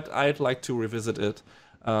everyone, but I'd like to revisit it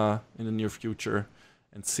in the near future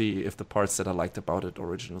and see if the parts that I liked about it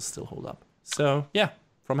original still hold up. So yeah,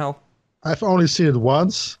 From Hell. I've only seen it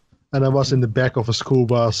once, and I was in the back of a school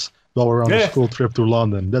bus while we were on a school trip to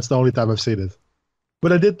London. That's the only time I've seen it.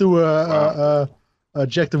 But I did do a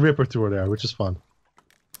Jack the Ripper tour there, which is fun.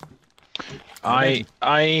 I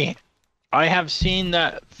have seen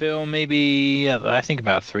that film maybe I think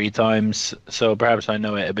about 3 times, so perhaps I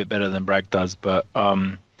know it a bit better than Bragg does. But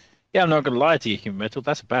yeah, I'm not gonna lie to you, Human Metal.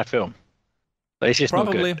 That's a bad film. It's just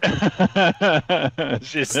Probably. Not good.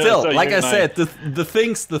 Still, So like I you're said, the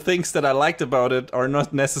things that I liked about it are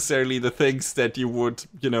not necessarily the things that you would,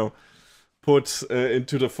 put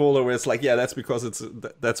into the folder where it's like, yeah, that's because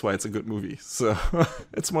that's why it's a good movie. So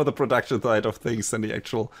it's more the production side of things than the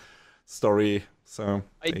actual story. So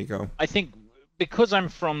there you go. I think because I'm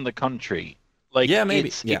from the country, like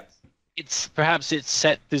maybe it's perhaps its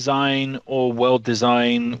set design or world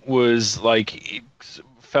design was like it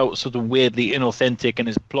felt sort of weirdly inauthentic, and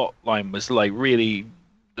his plot line was like really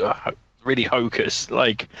hocus.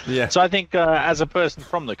 Like, so I think as a person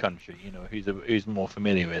from the country, who's more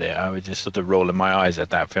familiar with it, I was just sort of rolling my eyes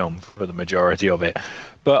at that film for the majority of it.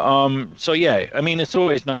 But so yeah, I mean, it's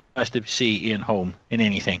always nice to see Ian Holm in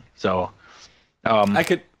anything. So I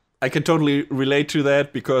could totally relate to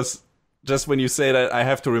that, because just when you say that, I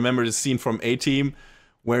have to remember the scene from A-Team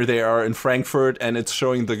where they are in Frankfurt and it's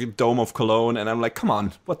showing the Dome of Cologne, and I'm like, come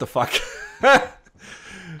on, what the fuck?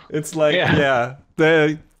 It's like,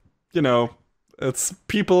 it's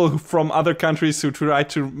people from other countries who try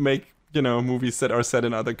to make, movies that are set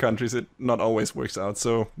in other countries. It not always works out.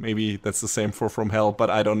 So maybe that's the same for From Hell,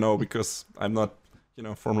 but I don't know, because I'm not,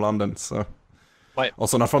 from London. So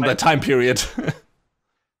also not from that time period.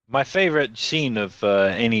 My favorite scene of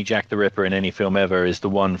any Jack the Ripper in any film ever is the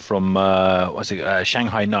one from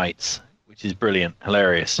Shanghai Nights, which is brilliant,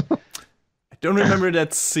 hilarious. I don't remember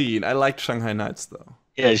that scene. I liked Shanghai Nights though.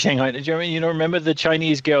 Yeah, Shanghai. Do you remember the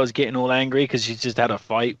Chinese girl's getting all angry because she just had a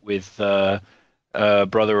fight with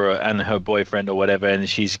brother and her boyfriend or whatever, and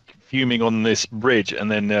she's fuming on this bridge, and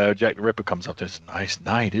then Jack the Ripper comes up to, "It's a nice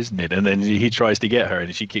night, isn't it?" And then he tries to get her,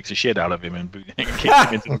 and she kicks the shit out of him and kicks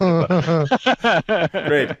him into the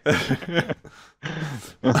Great.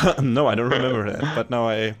 No, I don't remember that, but now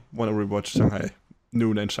I want to rewatch Shanghai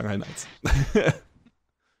Noon and Shanghai Nights.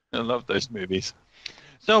 I love those movies.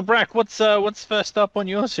 So, Brack, what's first up on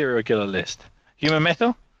your serial killer list? Human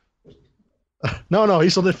Metal? No,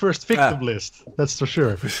 he's on the first victim list. That's for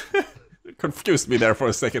sure. Confused me there for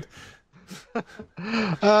a second.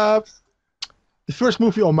 The first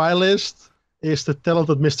movie on my list is The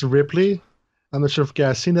Talented Mr. Ripley. I'm not sure if you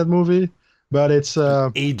guys seen that movie, but it's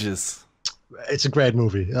ages. It's a great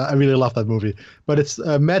movie. I really love that movie. But it's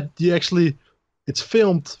it's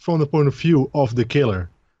filmed from the point of view of the killer.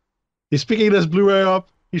 He's picking this Blu-ray up.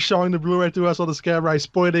 He's showing the Blu-ray to us on this camera. He's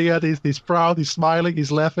pointing at it. He's proud. He's smiling.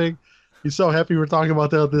 He's laughing. He's so happy we're talking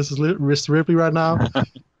about that. This is Mr. Ripley right now.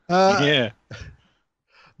 Yeah.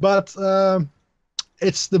 But the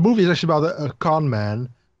movie is actually about a con man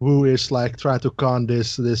who is like trying to con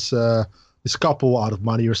this couple out of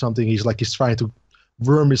money or something. He's trying to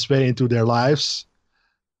worm his way into their lives.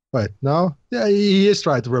 Wait, no? Yeah, he is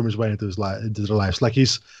trying to worm his way into their lives. Like he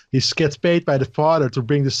gets paid by the father to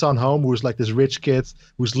bring the son home, who's like this rich kid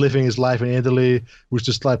who's living his life in Italy, who's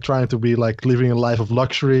just like trying to be like living a life of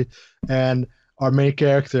luxury. And our main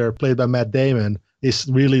character, played by Matt Damon, is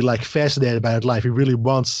really like fascinated by that life. He really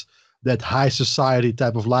wants that high society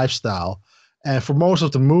type of lifestyle. And for most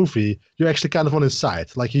of the movie, you're actually kind of on his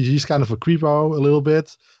side. Like he's kind of a creepo a little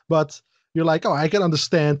bit, but you're like, oh, I can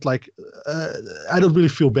understand. Like, I don't really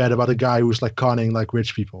feel bad about a guy who's like conning like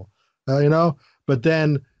rich people, But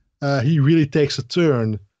then he really takes a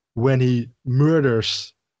turn when he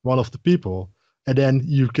murders one of the people, and then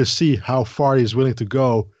you can see how far he's willing to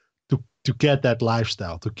go to get that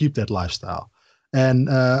lifestyle, to keep that lifestyle, and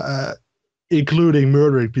including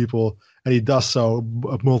murdering people. And he does so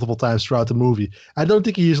multiple times throughout the movie. I don't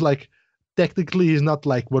think he's like. Technically, he's not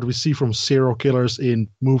like what we see from serial killers in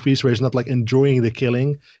movies, where he's not like enjoying the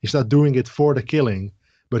killing. He's not doing it for the killing,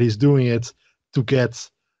 but he's doing it to get.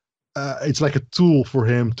 It's like a tool for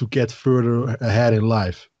him to get further ahead in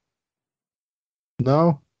life.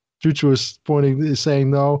 No, Chuchu is saying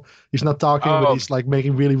no. He's not talking, but he's like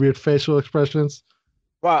making really weird facial expressions.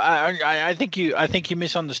 Well, I think you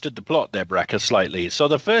misunderstood the plot there, Bracker, slightly. So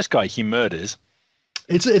the first guy he murders.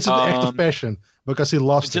 It's an act of passion. Because he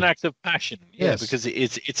lost it's an act of passion, yes. Because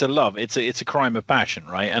it's a love, it's a crime of passion,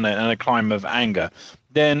 right, and a crime of anger.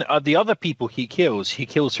 Then the other people he kills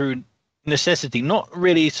through necessity, not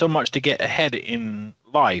really so much to get ahead in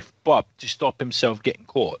life, but to stop himself getting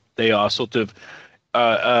caught. They are sort of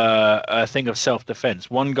a thing of self-defense.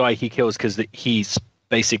 One guy he kills because he's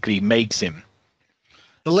basically makes him,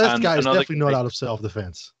 The last and guy is another definitely not guy, out of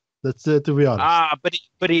self-defense. That's to be honest.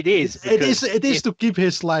 but it is because It is if to keep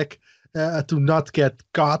his like to not get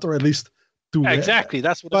caught, or at least to. exactly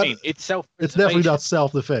that's what I But mean. It's it's definitely self-preservation. not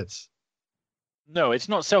self-defense. No, it's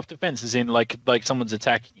not self-defense as in like someone's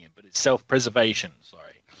attacking him, but it's self-preservation. Sorry.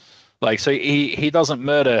 Like, so he doesn't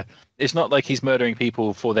murder. It's not like he's murdering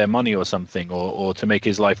people for their money or something, or to make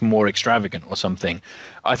his life more extravagant or something.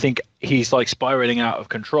 I think he's like spiraling out of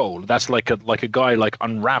control. That's like a guy like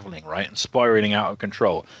unraveling, right, and spiraling out of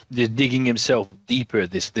control, just digging himself deeper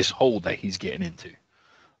this hole that he's getting into.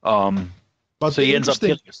 But So the he ends up interesting,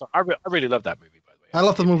 killing himself. I really love that movie, by the way. I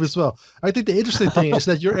love the movie as well. I think the interesting thing is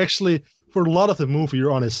that you're actually, for a lot of the movie,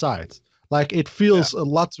 you're on his side. Like it feels a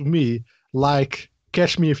lot to me like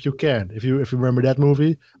Catch Me If You Can. If you remember that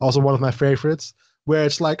movie, also one of my favorites, where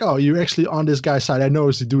it's like, oh, you're actually on this guy's side. I know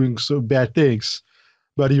he's doing so bad things,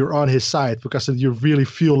 but you're on his side because you really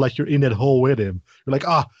feel like you're in that hole with him. You're like,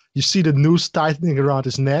 you see the noose tightening around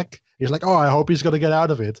his neck. He's like, oh, I hope he's gonna get out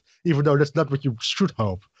of it, even though that's not what you should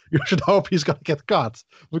hope. You should hope he's gonna get caught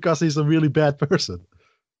because he's a really bad person.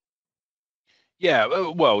 Yeah,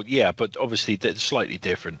 well, yeah, but obviously that's slightly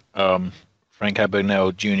different. Frank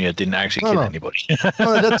Abagnale Jr. didn't actually No, kill no, anybody.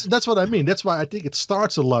 no. That's what I mean. That's why I think it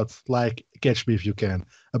starts a lot like Catch Me If You Can,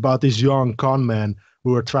 about these young con men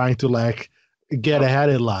who are trying to like get ahead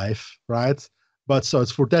in life, right? But so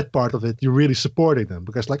it's for that part of it, you're really supporting them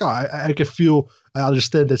because like, I can feel, I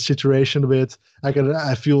understand that situation a bit.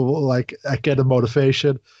 I feel like I get the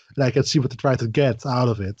motivation and I can see what they're trying to get out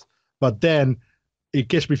of it. But then in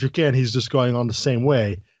Catch Me If You Can, he's just going on the same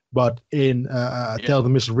way. But in Yeah, Tell the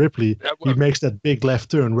Mr. Ripley, that he worked. makes that big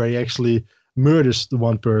left turn where he actually murders the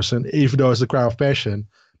one person, even though it's a crime of passion.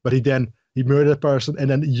 But he murdered that person and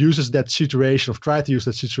then uses that situation, or try to use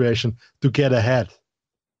that situation to get ahead.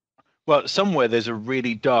 Well, somewhere there's a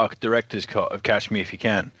really dark director's cut of Catch Me If You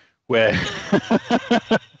Can, where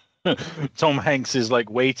Tom Hanks is like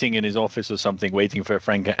waiting in his office or something, waiting for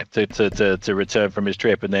Frank to return from his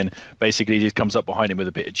trip, and then basically he just comes up behind him with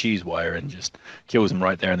a bit of cheese wire and just kills him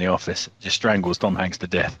right there in the office, just strangles Tom Hanks to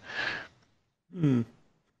death. Hmm.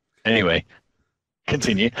 Anyway,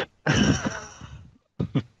 continue.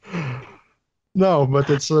 No, but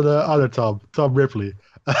it's the other Tom Ripley.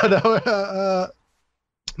 No,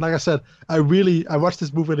 like I said, I watched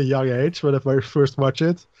this movie at a young age when I first watched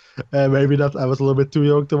it. Maybe that I was a little bit too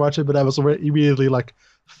young to watch it, but I was immediately like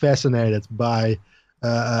fascinated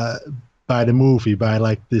uh, by the movie, by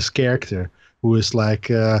like this character who is like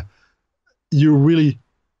you really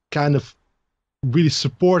kind of really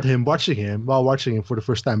support him watching him while watching him for the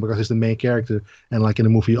first time because he's the main character, and like in the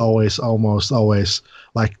movie, almost always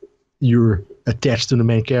like you're attached to the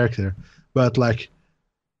main character, but like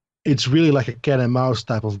it's really like a cat and mouse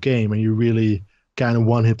type of game, and you really kind of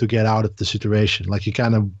want him to get out of the situation. Like you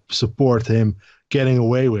kind of support him getting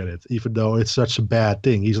away with it, even though it's such a bad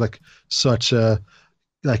thing. He's like such a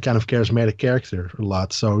like kind of charismatic character a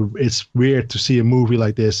lot. So it's weird to see a movie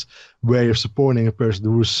like this where you're supporting a person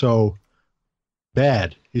who's so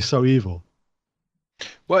bad. He's so evil.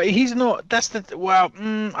 Well, he's not. That's the well.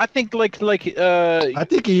 I think I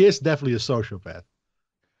think he is definitely a sociopath.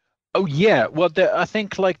 Oh yeah, well, I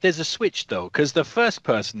think like there's a switch though, because the first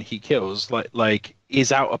person he kills like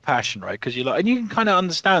is out of passion, right? Because you like, and you can kind of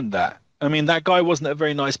understand that. I mean, that guy wasn't a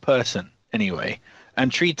very nice person anyway, and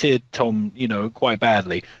treated Tom, quite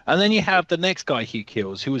badly. And then you have the next guy he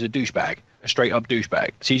kills, who was a douchebag, a straight up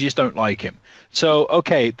douchebag. So you just don't like him. So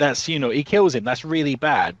okay, that's he kills him. That's really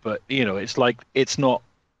bad, but it's like it's not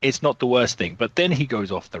the worst thing. But then he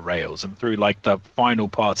goes off the rails, and through like the final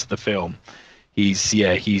parts of the film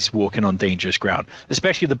he's walking on dangerous ground.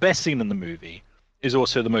 Especially the best scene in the movie is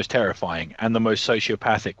also the most terrifying and the most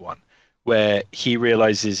sociopathic one, where he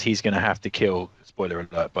realizes he's going to have to kill. Spoiler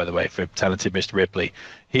alert, by the way, for talented Mr. Ripley.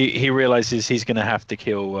 He realizes he's going to have to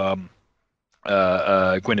kill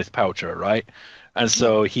Gwyneth Paltrow, right? And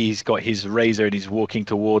so he's got his razor and he's walking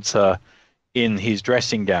towards her in his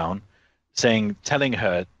dressing gown, telling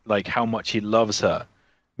her like how much he loves her.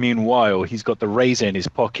 Meanwhile, he's got the razor in his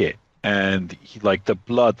pocket, and like the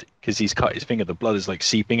blood, because he's cut his finger, the blood is like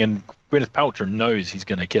seeping, and Gwyneth Paltrow knows he's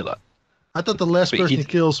gonna kill her. I thought the last But person he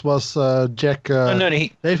kills was Jack no,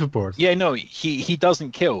 Davenport. yeah, no, he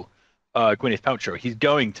doesn't kill Gwyneth Paltrow. He's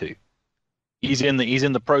going to. He's in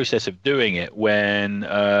the process of doing it when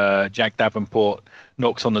Jack Davenport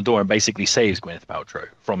knocks on the door and basically saves Gwyneth Paltrow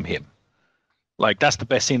from him. Like that's the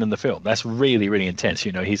best scene in the film. That's really, really intense.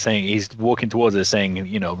 He's walking towards her saying,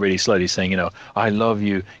 really slowly saying, I love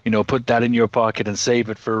you, put that in your pocket and save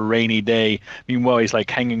it for a rainy day. Meanwhile, he's like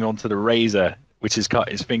hanging onto the razor, which has cut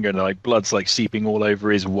his finger, and like blood's like seeping all over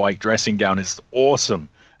his white dressing gown. It's awesome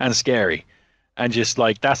and scary. And just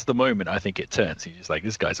like that's the moment I think it turns. He's just like,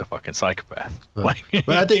 this guy's a fucking psychopath. Like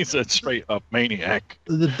But I think he's a straight up maniac.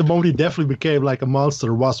 the moment he definitely became like a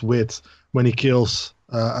monster was with when he kills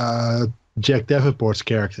Jack Davenport's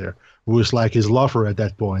character, who is like his lover at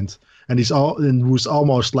that point, and who's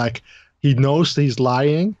almost like he knows he's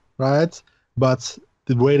lying, right? But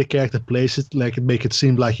the way the character plays it, like it make it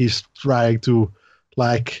seem like he's trying to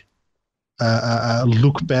like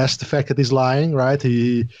look past the fact that he's lying, right?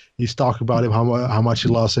 He's talking about him, how much he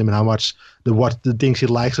loves him, and how much the things he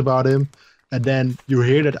likes about him. And then you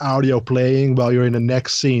hear that audio playing while you're in the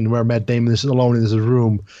next scene where Matt Damon is alone in his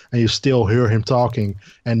room, and you still hear him talking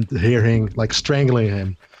and hear him like strangling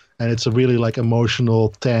him. And it's a really like emotional,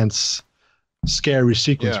 tense, scary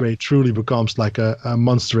sequence where he truly becomes like a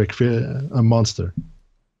monster.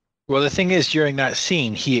 Well, the thing is, during that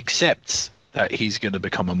scene, he accepts that he's going to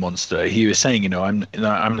become a monster. He was saying, I'm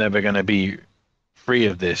never going to be free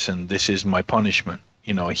of this, and this is my punishment.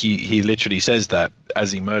 He literally says that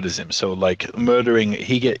as he murders him. So like murdering,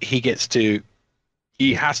 he has to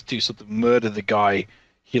sort of murder the guy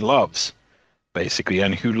he loves, basically,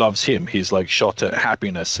 and who loves him. He's like shot at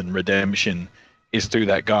happiness and redemption is through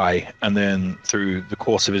that guy, and then through the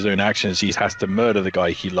course of his own actions, he has to murder the guy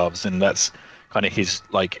he loves, and that's kind of his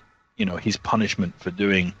like his punishment for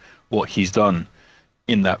doing what he's done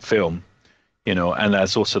in that film. And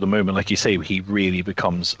that's also the moment, like you say, he really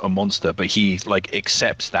becomes a monster, but he like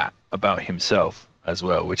accepts that about himself as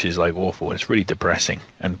well, which is like awful. It's really depressing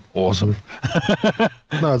and awesome.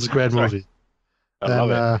 No, it's a great movie. I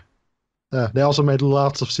love it. They also made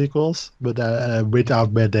lots of sequels, but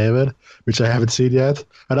without Matt Damon, which I haven't seen yet.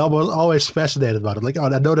 And I'm always fascinated about it. Like,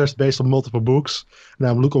 I know there's based on multiple books, and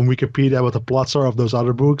I look on Wikipedia what the plots are of those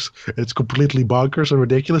other books. And it's completely bonkers and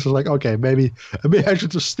ridiculous. It's like, okay, maybe I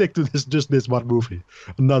should just stick to this one movie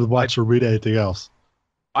and not watch or read anything else.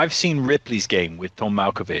 I've seen Ripley's Game with John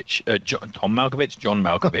Malkovich.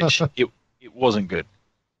 It wasn't good.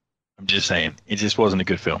 I'm just saying, it just wasn't a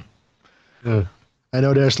good film. Yeah. I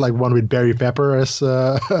know there's like one with Barry Pepper as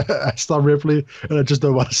Tom Ripley, and I just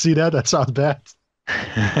don't want to see that. That sounds bad.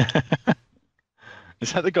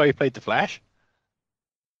 Is that the guy who played the Flash?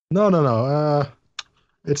 No.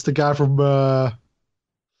 It's the guy from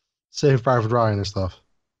Saving Private Ryan and stuff.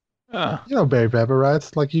 You know Barry Pepper, right?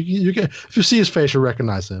 Like you can, if you see his face, you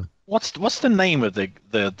recognize him. What's the name of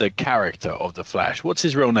the character of the Flash? What's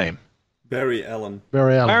his real name? Barry Allen.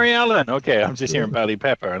 Barry Allen. Okay, I'm just hearing Barry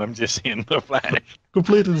Pepper, and I'm just seeing the Flash.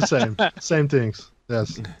 Completely the same. Same things.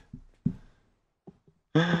 Yes.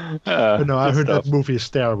 But no, I heard that movie is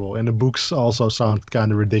terrible, and the books also sound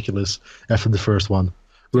kind of ridiculous after the first one.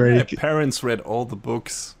 My parents read all the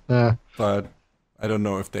books, but I don't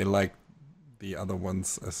know if they liked the other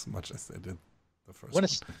ones as much as they did the first one.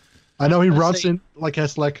 I know he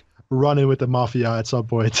has running with the mafia at some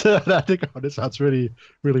point. I think this sounds really,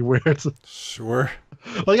 really weird. Sure.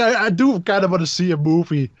 Like I do kind of want to see a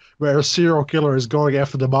movie where a serial killer is going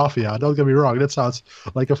after the mafia. Don't get me wrong, that sounds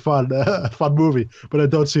like a fun movie, but I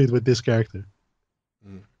don't see it with this character.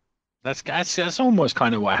 That's almost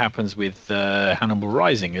kind of what happens with Hannibal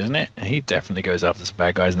Rising, isn't it? He definitely goes after some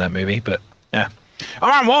bad guys in that movie, but yeah. All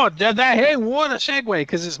right, hey, what a segue,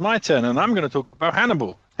 because it's my turn, and I'm going to talk about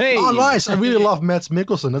Hannibal. Hey. Oh, nice. I really love Mads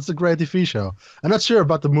Mikkelsen. That's a great TV show. I'm not sure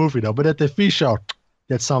about the movie, though, but that TV show,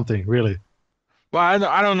 that's something, really. Well,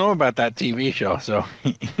 I don't know about that TV show, so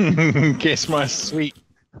kiss my sweet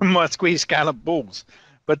scallop balls.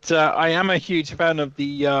 But I am a huge fan of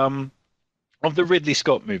the Ridley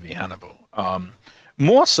Scott movie, Hannibal.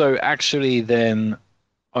 More so, actually, than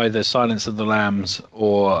either Silence of the Lambs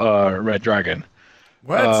or Red Dragon.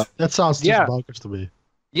 What? That sounds just bonkers to me.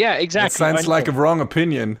 Yeah, exactly. That sounds like a wrong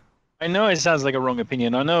opinion. I know it sounds like a wrong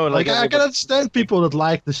opinion. I know, I can understand people that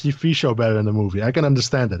like the TV show better than the movie. I can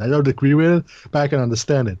understand it. I don't agree with it, but I can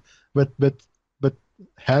understand it. But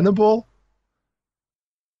Hannibal,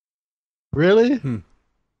 really?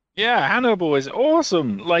 Yeah, Hannibal is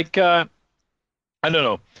awesome. Like, I don't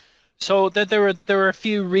know. So that there are a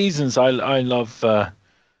few reasons I love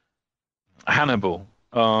Hannibal.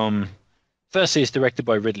 Firstly, it's directed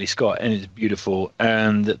by Ridley Scott, and it's beautiful.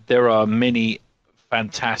 And there are many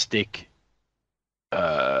fantastic,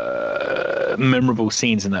 memorable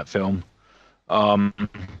scenes in that film.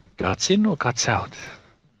 Guts in or guts out?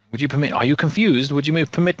 Would you permit? Are you confused? Would you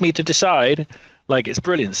permit me to decide? Like, it's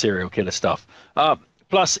brilliant serial killer stuff.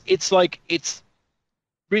 Plus, it's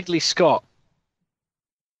Ridley Scott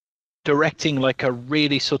directing like a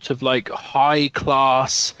really sort of like high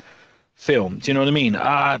class film. Do you know what I mean?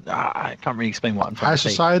 I can't really explain what I'm trying High to say.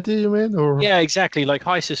 society, you mean? Or Yeah, exactly. Like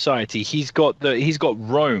high society. He's got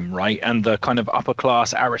Rome, right? And the kind of upper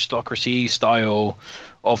class aristocracy style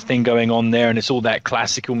of thing going on there, and it's all that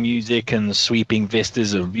classical music and sweeping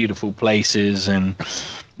vistas of beautiful places, and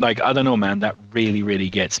like I don't know, man, that really, really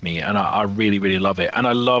gets me, and I really, really love it. And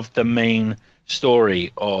I love the main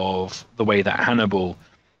story of the way that Hannibal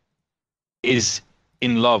is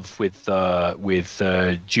in love with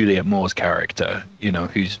Juliet Moore's character, you know,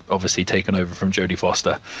 who's obviously taken over from Jodie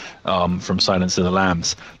Foster from Silence of the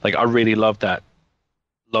Lambs. Like, I really love that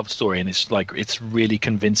love story, and it's really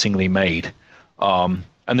convincingly made.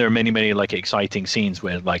 And there are many, many like exciting scenes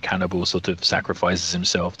where like Hannibal sort of sacrifices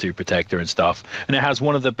himself to protect her and stuff. And it has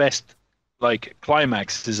one of the best like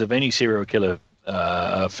climaxes of any serial killer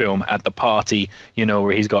film at the party, you know,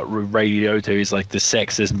 where he's got Ray Liotta, who's like the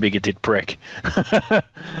sexist, bigoted prick,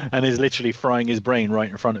 and is literally frying his brain right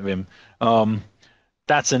in front of him.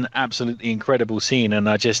 That's an absolutely incredible scene, and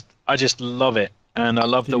I just love it, and I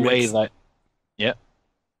love the way that, yeah,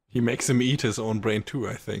 he makes him eat his own brain too,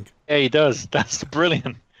 I think. Yeah, he does. That's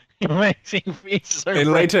brilliant. He makes him eat his own and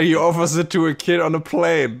brain. later he offers it to a kid on a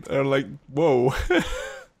plane. And I'm like, whoa,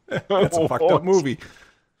 that's a fucked up movie.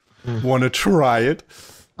 Want to try it?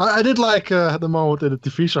 I did like the moment in the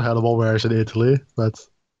TV show Hannibal where he's in Italy, but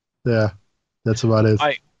yeah, that's about it.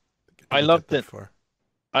 I loved it.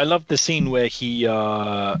 I loved the scene where he.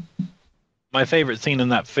 My favorite scene in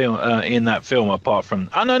that film, apart from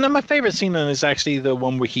no, my favorite scene is actually the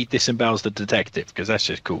one where he disembowels the detective, because that's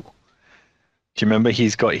just cool. Do you remember he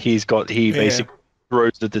basically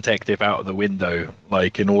throws the detective out of the window,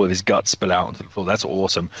 like, and all of his guts spill out onto the floor. That's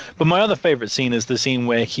awesome. But my other favorite scene is the scene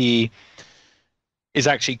where he is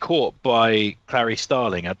actually caught by Clarice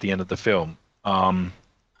Starling at the end of the film.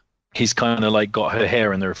 He's kind of like got her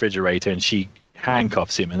hair in the refrigerator, and she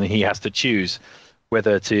handcuffs him, and then he has to choose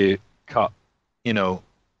whether to cut. You know,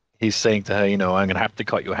 he's saying to her, you know, I'm going to have to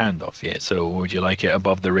cut your hand off here. So would you like it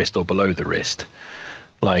above the wrist or below the wrist?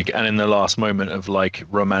 Like, and in the last moment of like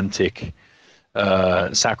romantic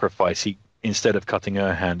sacrifice, he, instead of cutting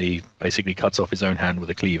her hand, he basically cuts off his own hand with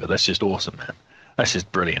a cleaver. That's just awesome, man. That's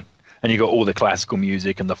just brilliant. And you got all the classical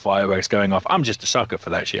music and the fireworks going off. I'm just a sucker for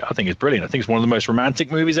that shit. I think it's brilliant. I think it's one of the most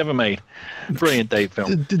romantic movies ever made. Brilliant date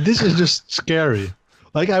film. This is just scary.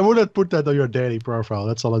 Like, I wouldn't put that on your dating profile.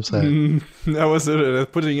 That's all I'm saying. I was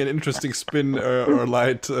putting an interesting spin or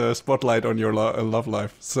light spotlight on your love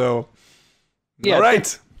life. So, yeah, all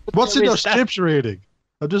right. What's in those strips you're eating?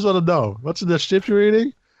 I just want to know. What's in the strips you're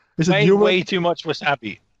eating? Is it human? Way too much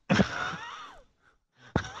wasabi. If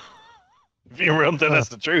you're real, then that's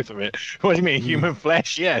the truth of it. What do you mean, human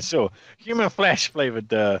flesh? Yeah, sure. Human flesh flavored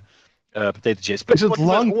potato chips. But is it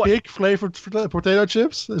long pig flavored potato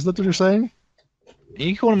chips? Is that what you're saying? Are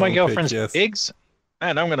you calling my girlfriend's yes. pigs?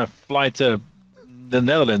 Man, I'm gonna fly to the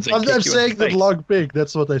Netherlands. And I'm saying that long pig.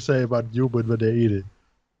 That's what they say about human when they eat it.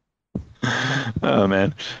 Oh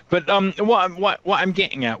man, but what I'm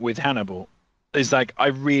getting at with Hannibal is like I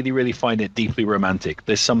really, really find it deeply romantic.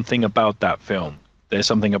 There's something about that film. There's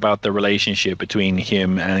something about the relationship between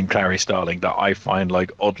him and Clarice Starling that I find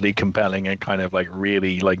like oddly compelling and kind of like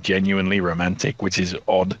really like genuinely romantic, which is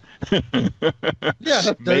odd.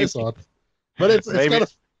 Yeah, that is odd. But it's kind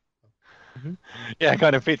of... Yeah, it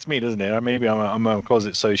kind of fits me, doesn't it? Maybe I'm a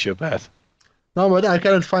closet sociopath. No, but I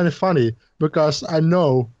kind of find it funny because I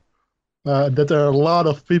know that there are a lot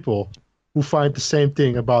of people who find the same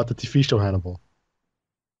thing about the TV show Hannibal.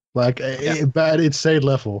 Like, at insane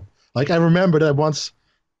level. Like, I remember that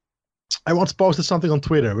I once posted something on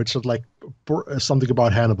Twitter, which was like something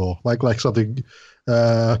about Hannibal, like something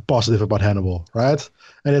positive about Hannibal, right?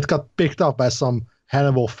 And it got picked up by some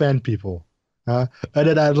Hannibal fan people. And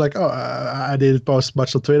then I was like, I didn't post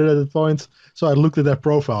much on Twitter at that point, so I looked at their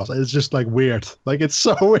profiles, and it's just like weird. Like, it's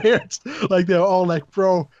so weird. Like, they're all like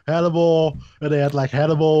pro Hannibal, and they had like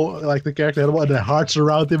Hannibal, like the character Hannibal, and their hearts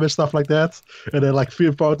around him and stuff like that. And then like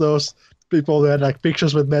few photos, people that had like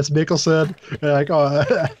pictures with Mads Mikkelsen, and like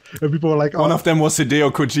and people were like, one of them was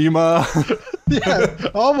Hideo Kojima. Yeah,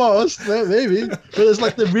 almost maybe. But it's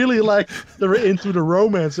like they're into the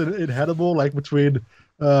romance in Hannibal, like between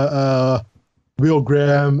Will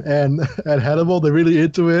Graham and Hannibal. They're really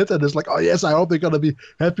into it, and it's like, oh yes, I hope they're gonna be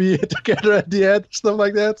happy together at the end, stuff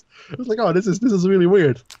like that. It's like, oh, this is really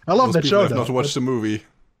weird. I love that show. I've not watched the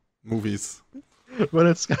movies, but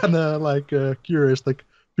it's kind of like curious. Like,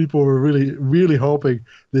 people were really, really hoping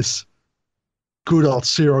this good old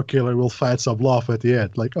serial killer will find some love at the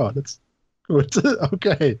end. Like, oh, that's good.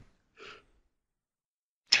 Okay.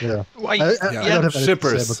 Yeah. Why? I don't have anything to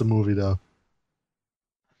shippers. say about the movie though.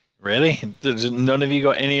 Really? None of you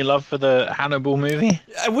got any love for the Hannibal movie?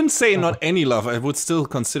 I wouldn't say not any love. I would still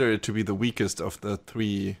consider it to be the weakest of the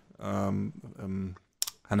three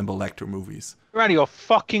Hannibal Lecter movies. You're out of your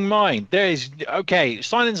fucking mind. There is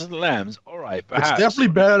Silence of the Lambs. All right, perhaps. It's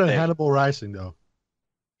definitely better than Hannibal Rising though.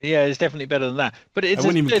 Yeah, it's definitely better than that. But it's I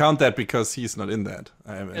wouldn't even count that because he's not in that.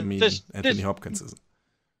 I mean, Anthony Hopkins isn't.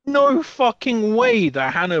 No fucking way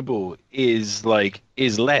that Hannibal is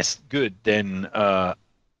less good than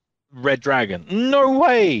Red Dragon. No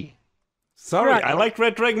way. Sorry, I liked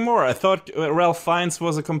Red Dragon more. I thought Ralph Fiennes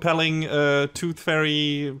was a compelling Tooth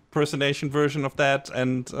Fairy impersonation version of that,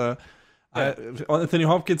 and Anthony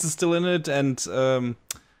Hopkins is still in it, and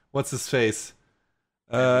what's his face?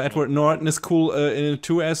 Edward Norton is cool in it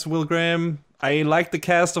too as Will Graham. I like the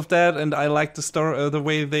cast of that, and I like the story, the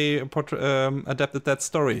way they adapted that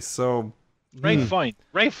story. So Ray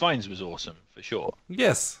Fiennes was awesome for sure.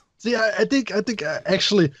 Yes. See, I think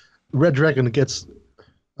actually Red Dragon gets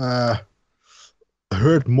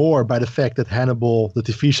hurt more by the fact that Hannibal, the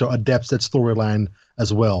TV show, adapts that storyline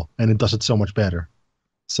as well, and it does it so much better.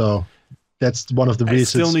 So that's one of the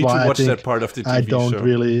reasons I still need why to watch I think that part of the TV show. I don't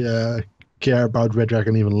really care about Red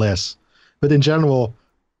Dragon even less. But in general,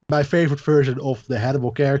 my favorite version of the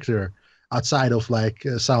Hannibal character, outside of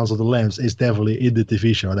Silence of the Lambs, is definitely in the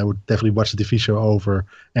TV show. And I would definitely watch the TV show over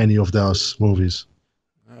any of those movies.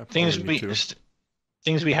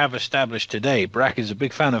 Things we have established today. Brack is a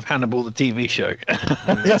big fan of Hannibal, the TV show.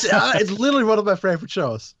 It's literally one of my favorite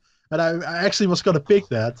shows. And I actually was going to pick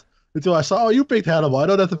that until I saw, you picked Hannibal. I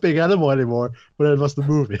don't have to pick Hannibal anymore, but it was the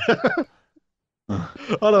movie.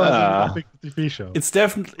 Otherwise, I pick the TV show. It's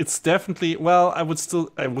definitely. Well, I would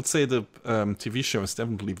say the TV show is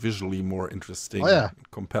definitely visually more interesting,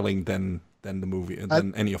 compelling than the movie,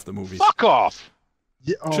 than any of the movies. Fuck off!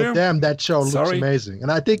 Yeah, damn, that show looks amazing.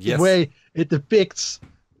 And I think the way it depicts,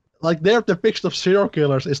 their depiction of serial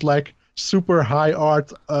killers is super high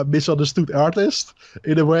art, misunderstood artist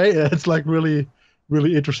in a way. It's really,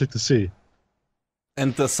 really interesting to see.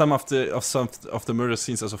 And some of the murder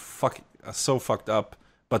scenes are so fucked up,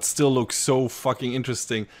 but still look so fucking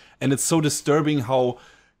interesting. And it's so disturbing how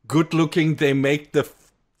good looking they make the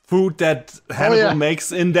food that Hannibal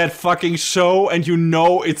makes in that fucking show, and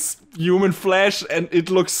it's human flesh, and it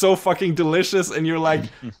looks so fucking delicious, and you're like,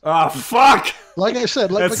 fuck! Like I said,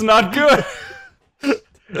 that's not good.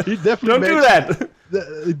 He definitely don't do that.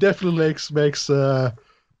 It definitely makes the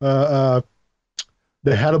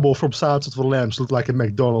Hannibal from Silence of the Lambs look like a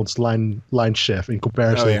McDonald's line chef in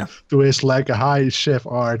comparison to his a high chef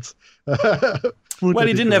art. Well,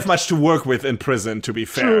 he didn't have much to work with in prison, to be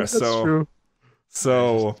fair. That's true.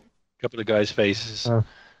 So a couple of guys' faces.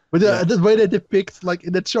 But the way they depict,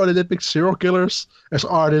 in that show, they depict serial killers as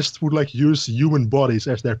artists who use human bodies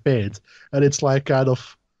as their paint, and it's kind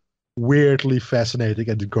of weirdly fascinating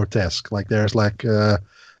and grotesque. There's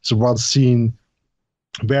one scene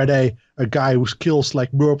where a guy who kills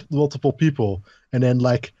multiple people and then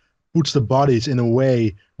puts the bodies in a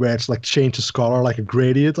way where it's changes color, like a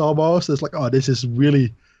gradient almost. It's this is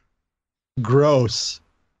really gross,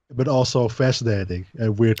 but also fascinating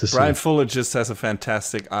and weird to see. Brian Fuller just has a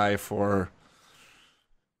fantastic eye for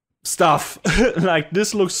stuff.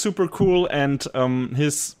 This looks super cool, and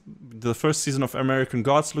the first season of American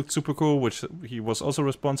Gods looked super cool, which he was also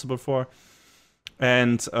responsible for.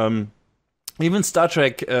 And even Star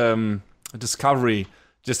Trek Discovery,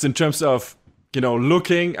 just in terms of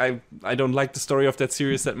looking, I don't like the story of that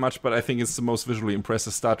series that much, but I think it's the most visually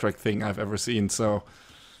impressive Star Trek thing I've ever seen. So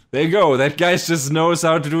there you go. That guy just knows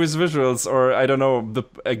how to do his visuals, or I don't know,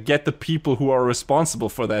 get the people who are responsible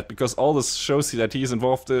for that, because all the shows that he's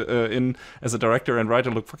involved in as a director and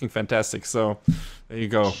writer look fucking fantastic. So there you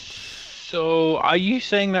go. So, are you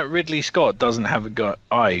saying that Ridley Scott doesn't have got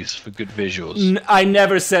eyes for good visuals? I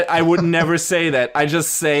never said. I would never say that. I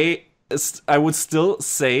just say I would still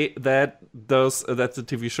say that that the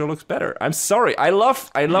TV show looks better. I'm sorry. I love.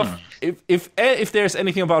 If there's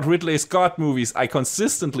anything about Ridley Scott movies I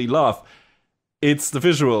consistently love, it's the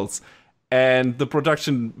visuals and the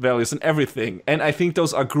production values and everything. And I think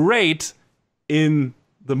those are great in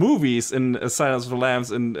the movies, in Silence of the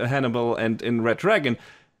Lambs, in Hannibal, and in Red Dragon.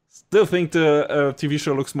 Still think the TV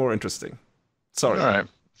show looks more interesting. Sorry. All right.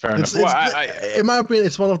 Fair enough. In my opinion,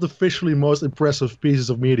 it's one of the visually most impressive pieces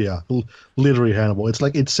of media. Literally Hannibal. It's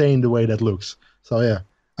insane the way that looks. So yeah,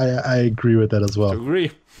 I agree with that as well. I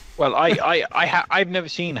agree. Well, I've never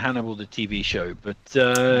seen Hannibal the TV show, but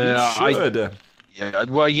you should.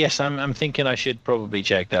 Yes, I'm thinking I should probably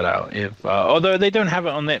check that out. If although they don't have it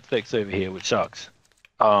on Netflix over here, which sucks.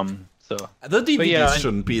 So The DVDs yeah,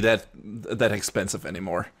 shouldn't be that expensive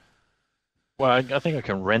anymore. well, I think I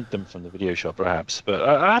can rent them from the video shop, perhaps. But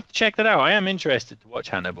I have to check that out. I am interested to watch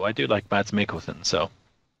Hannibal. I do like Mads Mikkelsen, so,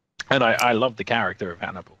 and I love the character of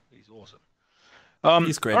Hannibal. He's awesome.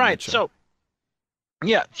 He's great. All right, so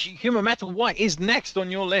yeah, Human Metal. What is next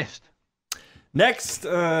on your list? Next,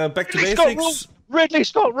 back to Ridley basics. Scott rules. Ridley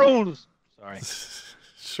Scott rules. Sorry.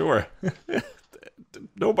 Sure.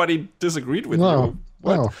 Nobody disagreed with No, you.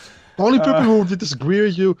 What? no. The only people who would disagree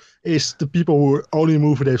with you is the people who only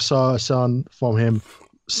movie they've seen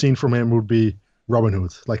from him would be Robin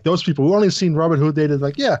Hood. Like those people who only seen Robin Hood, they'd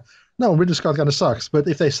like, yeah, no, Ridley Scott kind of sucks. But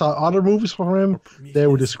if they saw other movies from him, they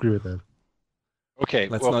would disagree with that. Okay,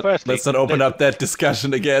 Let's not open up that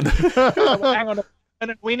discussion again. Hang on.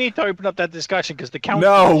 We need to open up that discussion because the count.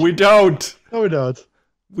 No, we don't. No, we don't.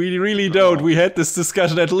 We really don't. We had this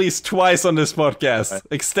discussion at least twice on this podcast,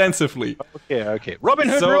 extensively. Okay. Robin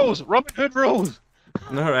Hood rules. Robin Hood rules.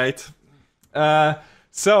 All right.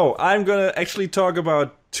 So I'm gonna actually talk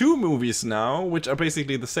about two movies now, which are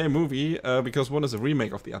basically the same movie, because one is a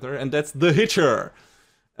remake of the other, and that's The Hitcher.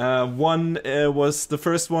 The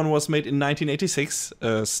first one was made in 1986,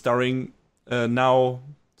 starring now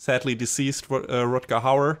sadly deceased Rutger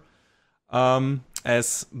Hauer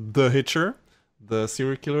as The Hitcher, the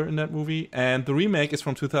serial killer in that movie, and the remake is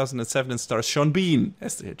from 2007 and stars Sean Bean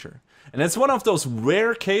as The Hitcher. And it's one of those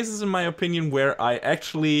rare cases, in my opinion, where I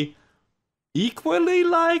actually equally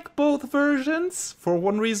like both versions for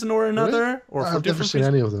one reason or another, Really? or for I've never different seen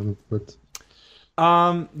reasons. any of them, but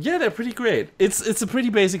Yeah, they're pretty great. It's a pretty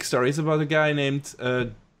basic story. It's about a guy named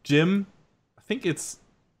Jim. I think it's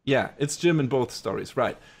Jim in both stories,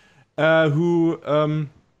 right? Who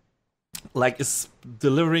is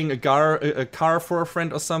delivering a car for a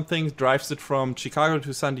friend or something, drives it from Chicago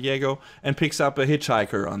to San Diego, and picks up a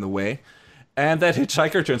hitchhiker on the way. And that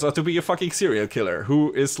hitchhiker turns out to be a fucking serial killer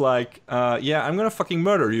who is like, I'm gonna fucking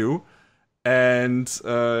murder you. And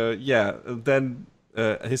then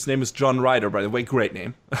his name is John Ryder, by the way, great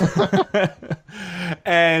name.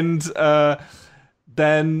 And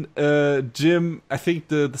then Jim, I think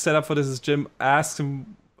the setup for this is Jim asks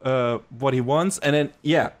him what he wants, and then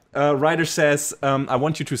Ryder says, I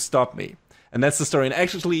want you to stop me. And that's the story. And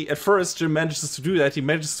actually, at first, Jim manages to do that. He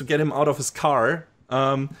manages to get him out of his car.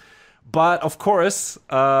 But of course,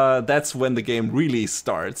 that's when the game really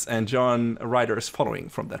starts, and John Ryder is following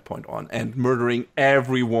from that point on and murdering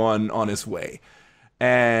everyone on his way.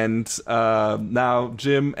 And now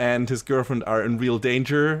Jim and his girlfriend are in real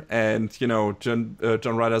danger, and John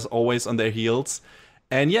Ryder's always on their heels.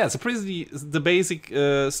 And yeah, the basic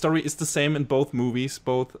story is the same in both movies,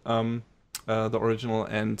 both the original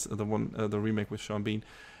and the remake with Sean Bean.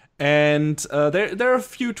 And there are a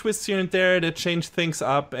few twists here and there that change things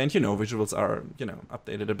up, and visuals are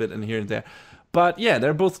updated a bit and here and there. But yeah,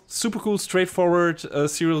 they're both super cool, straightforward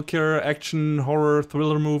serial killer, action, horror,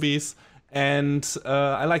 thriller movies, and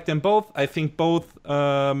I like them both. I think both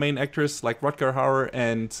main actors like Rutger Hauer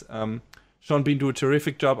and Sean Bean do a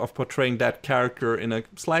terrific job of portraying that character in a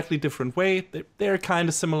slightly different way. They're kind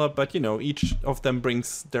of similar, but each of them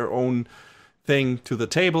brings their own thing to the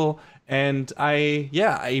table. And I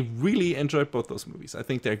really enjoyed both those movies. I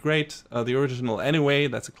think they're great. The original, anyway,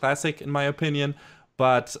 that's a classic in my opinion.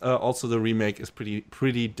 But also the remake is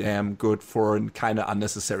pretty damn good for a kind of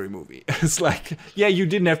unnecessary movie. It's like, you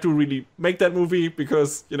didn't have to really make that movie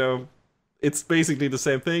because it's basically the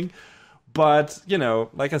same thing. But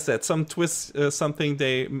like I said, some twists, some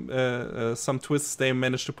twists they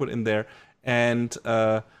managed to put in there, and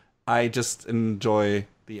I just enjoy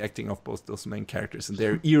the acting of both those main characters, and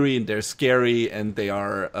they're eerie and they're scary and they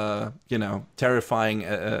are terrifying,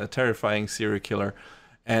 a terrifying serial killer,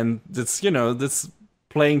 and that's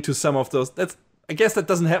playing to some of those. I guess that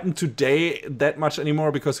doesn't happen today that much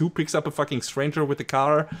anymore, because who picks up a fucking stranger with a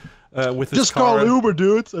car? With his just car? call Uber,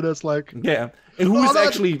 dude. And it's like, yeah. And who's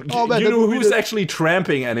actually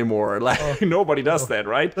tramping anymore? Like nobody does that,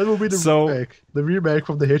 right? That will be the remake. The remake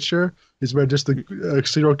from The Hitcher is where just the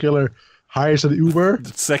serial killer hires an Uber.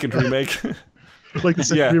 The second remake. Like the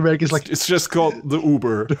second remake is like, it's just called the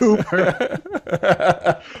Uber.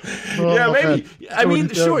 Maybe. I mean,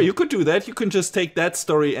 sure, you could do that. You can just take that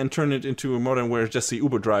story and turn it into a modern where just the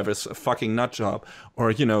Uber driver is a fucking nut job,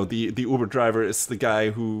 or the Uber driver is the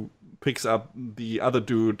guy who picks up the other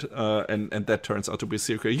dude, and that turns out to be a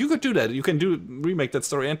serial killer. You could do that. You can remake that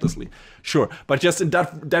story endlessly, sure. But just in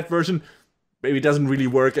that version, maybe it doesn't really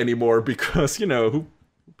work anymore, because who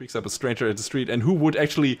picks up a stranger at the street, and who would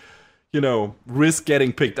actually risk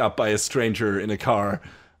getting picked up by a stranger in a car?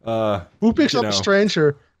 Who picks up a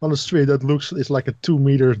stranger on the street that looks is like a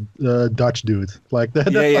 2-meter Dutch dude. Like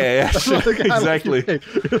that. Yeah. That's not the guy Exactly.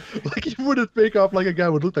 Like you wouldn't pick up like a guy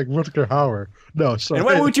would look like Rutger Hauer. No, sorry. And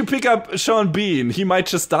why would you pick up Sean Bean? He might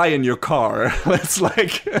just die in your car. It's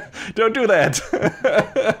like, don't do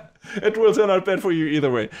that. It will turn out bad for you either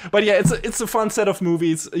way. But yeah, it's a fun set of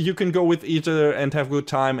movies. You can go with either and have a good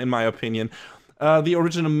time, in my opinion. The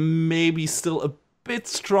original maybe still a bit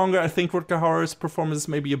stronger. I think Rutger Hauer's performance is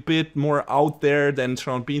maybe a bit more out there than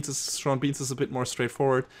Sean Bean's. Sean Bean's is a bit more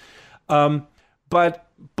straightforward. But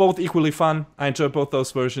both equally fun. I enjoyed both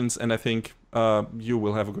those versions, and I think you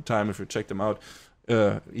will have a good time if you check them out.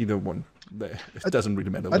 Either one. It doesn't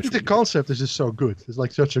really matter. I think the concept is just so good. It's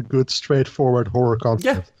like such a good, straightforward horror concept.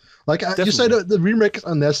 Yeah. Like you say, the remake is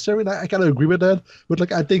unnecessary, and I kind of agree with that. But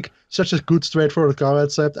like, I think such a good, straightforward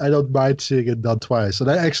concept, I don't mind seeing it done twice,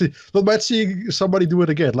 and I actually don't mind seeing somebody do it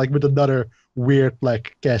again, like with another weird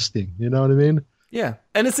like casting. You know what I mean? Yeah,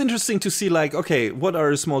 and it's interesting to see, like, okay, what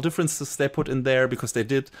are the small differences they put in there, because they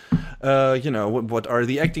did, what are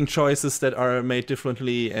the acting choices that are made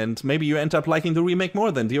differently, and maybe you end up liking the remake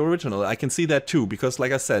more than the original. I can see that too, because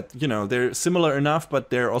like I said, they're similar enough, but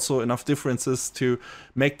there are also enough differences to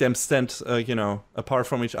make them stand, apart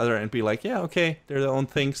from each other and be like, yeah, okay, they're their own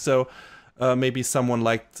thing, so maybe someone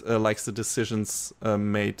likes the decisions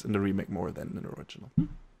made in the remake more than in the original.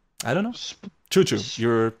 I don't know. Choo-choo,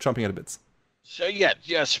 you're chomping at the bits. So yeah,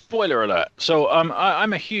 spoiler alert. So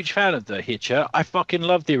I'm a huge fan of The Hitcher. I fucking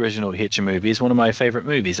love the original Hitcher movie. It's one of my favorite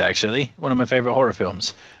movies, actually. One of my favorite horror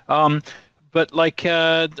films. But like,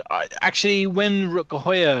 actually, when Rutger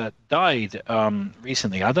Hauer died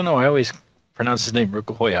recently, I don't know. I always pronounce his name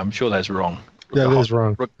Rutger Hauer. I'm sure that's wrong. Yeah, that is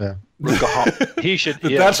wrong. He should.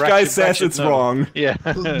 The Dutch guy says it's wrong. Yeah.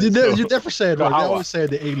 You never say it wrong. They always say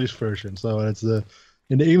the English version. So it's in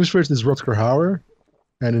the English version it's Rutger Hauer.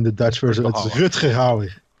 And in the Dutch version, it's Rutger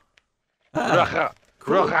Hauer. Rutger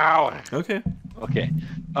Hauer. Okay.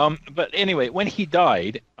 But anyway, when he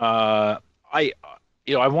died, I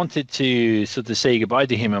wanted to sort of say goodbye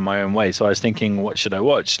to him in my own way. So I was thinking, what should I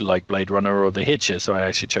watch? Like Blade Runner or The Hitcher? So I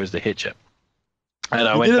actually chose The Hitcher. And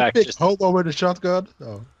I went back. Just Hobo with a shotgun.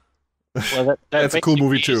 Oh. Well, that's a cool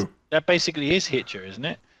movie too. That basically is Hitcher, isn't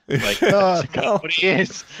it? Like that's what he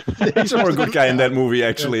is. He's a more good guy in that movie,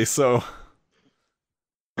 actually. So.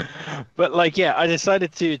 But like, yeah, I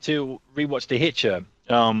decided to rewatch The Hitcher,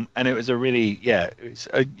 and it was a really, you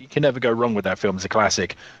can never go wrong with that film. It's a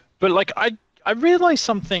classic. But like, I realized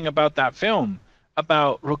something about that film,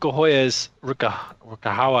 about Rutger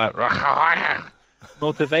Hauer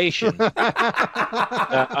motivation that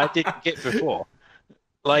I didn't get before.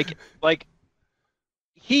 Like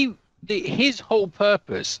his whole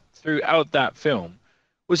purpose throughout that film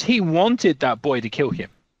was he wanted that boy to kill him.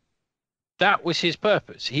 That was his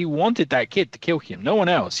purpose. He wanted that kid to kill him. No one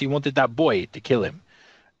else. He wanted that boy to kill him.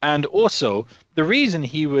 And also, the reason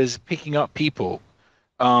he was picking up people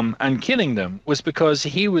and killing them was because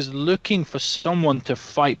he was looking for someone to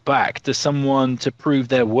fight back, to someone to prove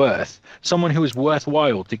their worth, someone who was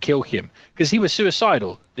worthwhile to kill him. Because he was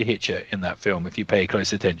suicidal, The Hitcher, in that film, if you pay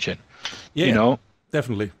close attention. Yeah,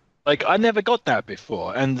 definitely. Like, I never got that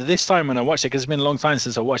before. And this time when I watched it, because it's been a long time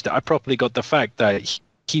since I watched it, I properly got the fact that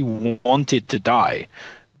he wanted to die,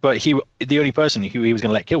 but the only person who he was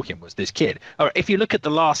going to let kill him was this kid. All right, if you look at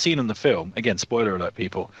the last scene in the film, again, spoiler alert,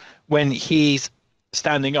 people, when he's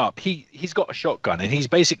standing up, he's got a shotgun and he's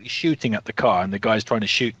basically shooting at the car, and the guy's trying to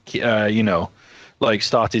shoot, like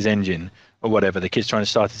start his engine or whatever. The kid's trying to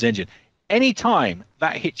start his engine. Anytime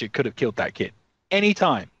that Hitcher could have killed that kid,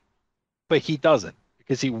 anytime, but he doesn't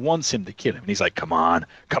because he wants him to kill him, and he's like, "Come on,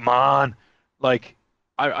 like."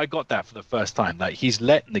 I got that for the first time. Like, he's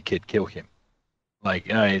letting the kid kill him. Like,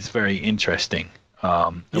 it's very interesting.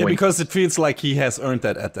 Because it feels like he has earned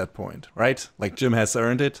that at that point, right? Like Jim has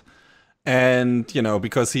earned it, and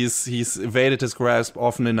because he's evaded his grasp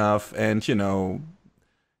often enough, and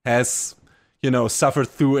has suffered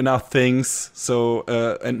through enough things, so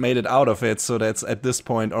and made it out of it. So that's at this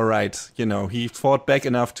point, all right. He fought back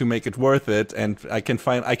enough to make it worth it, and I can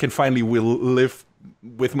finally live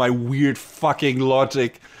with my weird fucking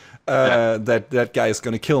logic that guy is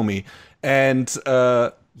gonna kill me. And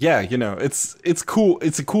it's cool.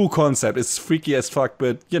 It's a cool concept. It's freaky as fuck,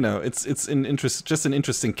 but it's just an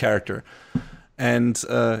interesting character. And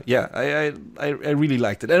I really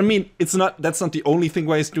liked it. And I mean, that's not the only thing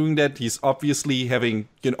why he's doing that. He's obviously having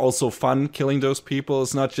also fun killing those people.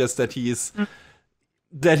 It's not just that he's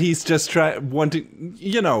just wanting,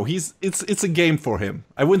 it's a game for him.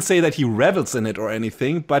 I wouldn't say that he revels in it or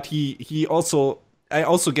anything, but he also I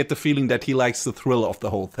also get the feeling that he likes the thrill of the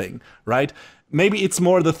whole thing, right? Maybe it's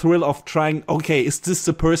more the thrill of trying, okay, is this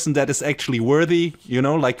the person that is actually worthy? You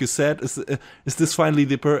know, like you said, is this finally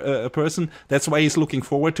the person? That's why he's looking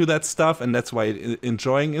forward to that stuff, and that's why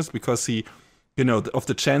enjoying is, because he, you know, of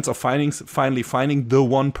the chance of finally finding the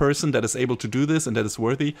one person that is able to do this and that is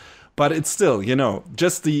worthy. But it's still, you know,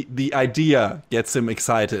 just the idea gets him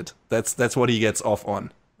excited. That's what he gets off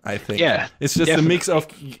on, I think. Yeah, it's just a mix of,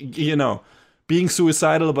 you know, being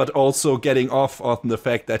suicidal, but also getting off on the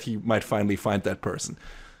fact that he might finally find that person.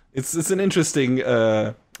 It's an interesting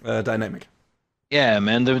dynamic. Yeah,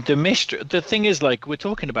 man. The mystery. The thing is, like, we're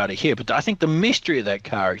talking about it here, but I think the mystery of that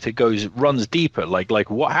character runs deeper. Like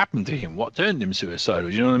what happened to him? What turned him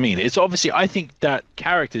suicidal? You know what I mean? It's obviously, I think that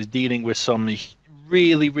character is dealing with some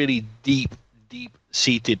really, really deep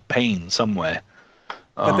seated pain somewhere.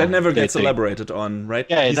 But that never gets elaborated on, right?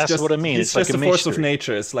 Yeah, that's what I mean. It's just like a force of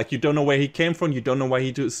nature. It's like you don't know where he came from. You don't know why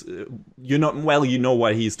he does. You know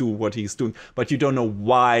why he's doing what he's doing, but you don't know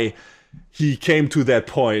why he came to that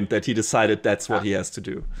point that he decided that's what he has to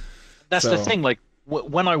do. That's the thing. Like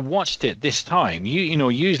when I watched it this time, you know,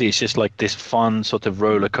 usually it's just like this fun sort of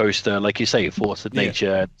roller coaster, like you say, force of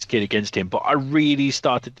nature, skid against him. But I really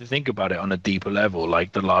started to think about it on a deeper level,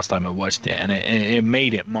 like the last time I watched it, and it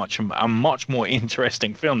made it a much more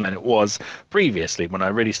interesting film than it was previously. When I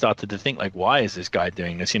really started to think, like, why is this guy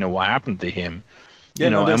doing this? You know, what happened to him? Yeah,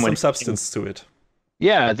 you know, there's some substance to it.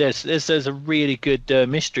 Yeah, there's a really good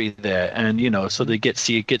mystery there, and you know, so that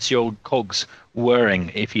it gets your old cogs whirring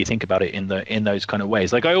if you think about it in those kind of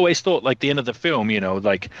ways. Like I always thought, like the end of the film, you know,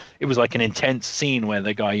 like it was like an intense scene where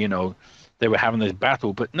the guy, you know, they were having this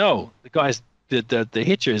battle, but no, the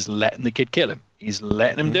hitcher is letting the kid kill him. He's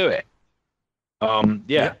letting him do it.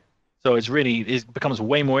 Yeah. So it becomes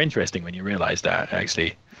way more interesting when you realize that,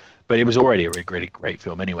 actually. But it was already a really great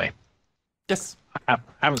film anyway. Yes, I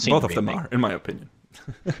haven't seen both of them are, in my opinion.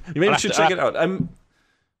 You maybe should check it out.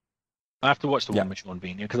 I have to watch the one with Sean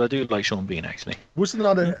Bean, because I do like Sean Bean, actually. Who's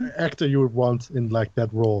another actor you would want in like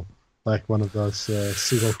that role, like one of those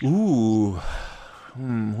serial? Ooh,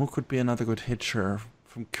 who could be another good hitcher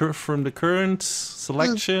from the current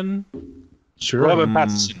selection? Sure, Robert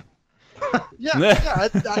Pattinson. yeah,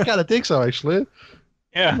 I kind of think so, actually.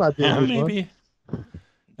 Yeah, maybe.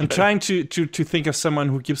 I'm trying to think of someone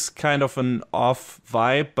who gives kind of an off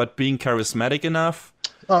vibe, but being charismatic enough.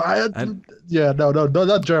 Oh, no,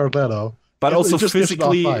 not Jared Leto. But also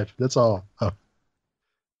physically. That's all. Oh.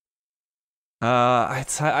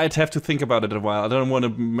 I'd have to think about it a while. I don't want to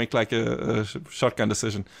make like a shotgun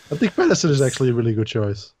decision. I think Pattinson is actually a really good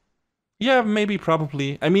choice. Yeah, maybe,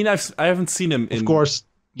 probably. I mean, I haven't seen him in. Of course,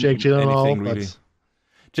 Jake Gyllenhaal. Really.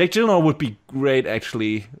 Jake Gyllenhaal would be great,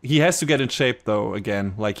 actually. He has to get in shape, though,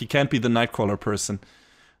 again. Like, he can't be the Nightcrawler person.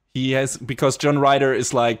 Because John Ryder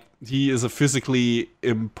is like, he is a physically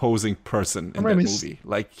imposing person in that movie.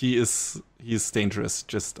 Like, he is dangerous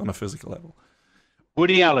just on a physical level.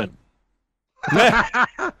 Woody Allen.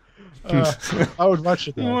 I would watch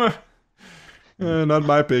it, though. Not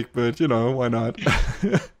my pick, but, you know, why not?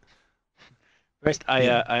 First,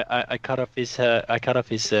 I cut off his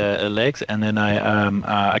legs, and then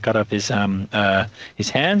I cut off his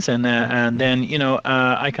hands, and then you know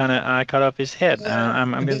I cut off his head.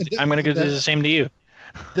 I'm gonna do the same to you.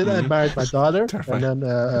 Then I married my daughter, and then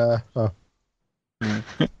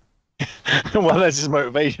well, that's his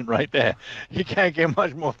motivation right there. You can't get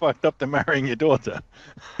much more fucked up than marrying your daughter.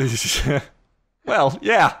 Well,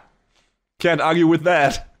 yeah, can't argue with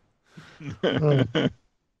that.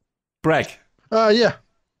 Bragg. Yeah.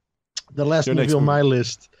 The last movie on my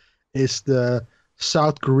list is the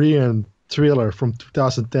South Korean thriller from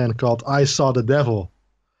 2010 called I Saw the Devil.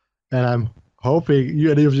 And I'm hoping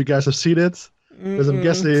any of you guys have seen it, because I'm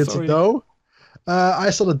guessing it's a no. I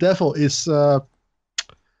Saw the Devil is a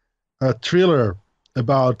thriller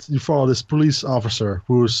about, you follow this police officer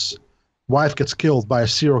whose wife gets killed by a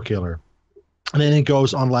serial killer. And then he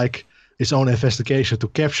goes on like his own investigation to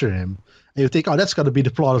capture him. And you think, oh, that's going to be the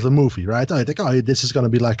plot of the movie, right? I think, oh, this is going to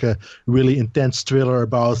be like a really intense thriller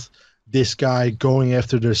about this guy going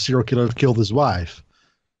after the serial killer that killed his wife.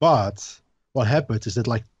 But what happens is that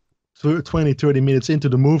like 20, 30 minutes into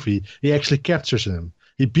the movie, he actually captures him.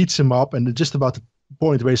 He beats him up, and just about the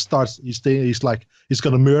point where he starts, he's like, he's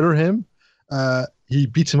going to murder him. He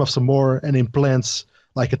beats him up some more and implants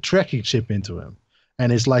like a tracking chip into him.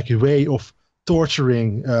 And it's like a way of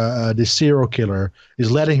torturing this serial killer,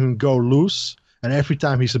 is letting him go loose, and every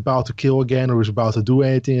time he's about to kill again or he's about to do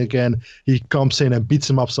anything again, he comes in and beats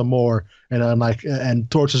him up some more, and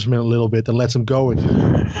and tortures him a little bit and lets him go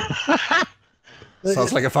again.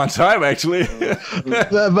 Sounds like a fun time, actually.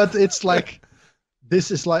 But it's like this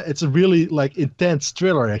is like it's a really like intense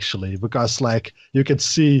thriller actually, because like you can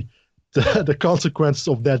see the consequences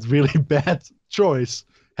of that really bad choice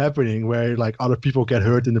happening, where like other people get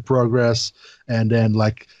hurt in the progress, and then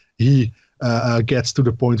like he gets to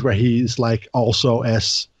the point where he is like also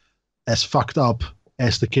as fucked up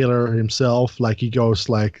as the killer himself. Like he goes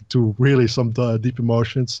like to really some deep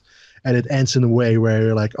emotions, and it ends in a way where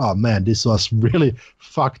you're like, oh man, this was really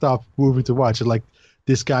fucked up movie to watch. And like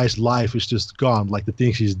this guy's life is just gone. Like the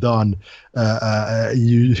things he's done,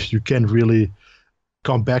 you can't really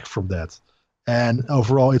come back from that. And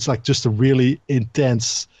overall, it's like just a really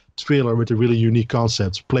intense thriller with a really unique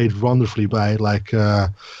concept, played wonderfully by like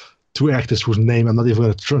two actors whose name I'm not even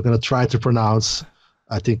going to try to pronounce.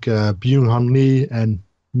 I think Byung-hun Lee and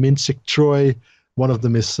Min-sik Choi. One of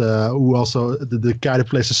them is who also the guy that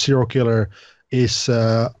plays the serial killer is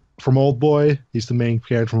from Old Boy. He's the main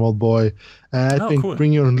character from Old Boy. And I think cool.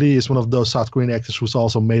 Byung-hun Lee is one of those South Korean actors who's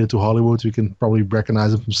also made it to Hollywood. You can probably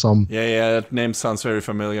recognize him from some. Yeah, that name sounds very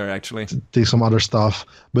familiar, actually. Some other stuff,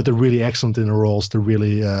 but they're really excellent in the roles. They're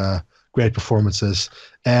really great performances.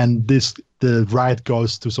 And the ride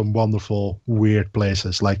goes to some wonderful, weird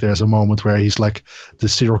places. Like there's a moment where he's like, the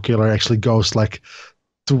serial killer actually goes like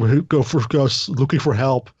goes looking for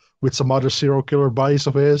help with some other serial killer buddies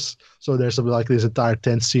of his. So there's like this entire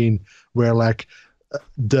tense scene where like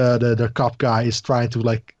the cop guy is trying to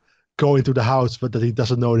like go into the house, but that he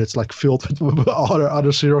doesn't know that it's like filled with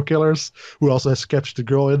other serial killers who also has captured the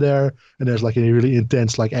girl in there. And there's like a really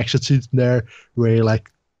intense like action scene in there where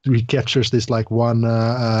he captures this like one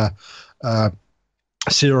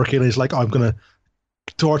serial killer. He's like, oh, I'm gonna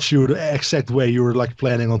torture you the exact way you were like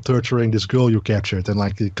planning on torturing this girl you captured, and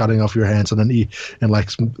like cutting off your hands, and then and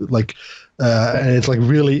it's like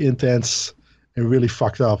really intense and really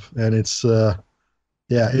fucked up, and it's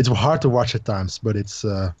it's hard to watch at times, but it's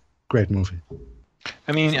a great movie.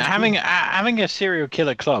 I mean, having a serial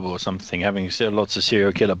killer club or something, having lots of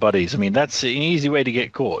serial killer buddies. I mean, that's an easy way to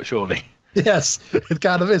get caught, surely. Yes, it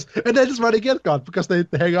kind of is, and that's why they get caught, because they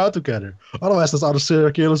hang out together. Otherwise, those other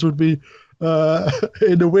serial killers would be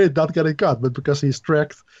in the wind, not getting caught. But because he's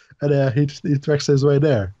tracked, and he tracks his way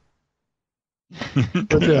there.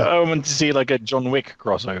 But, yeah. I want to see like a John Wick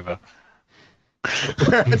crossover.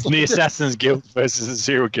 The Assassin's Guild versus the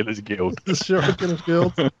Serial Killers Guild. The Serial Killers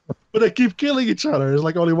Guild, but they keep killing each other. There's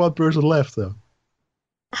like only one person left, though.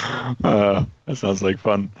 That sounds like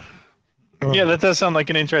fun. Yeah, that does sound like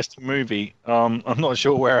an interesting movie. I'm not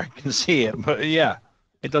sure where I can see it, but yeah,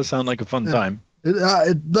 it does sound like a fun time.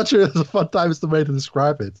 Not sure it's a fun time is the way to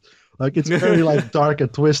describe it. Like it's very like dark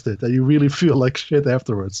and twisted, and you really feel like shit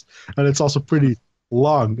afterwards. And it's also pretty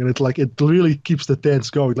long, and it's like it really keeps the tense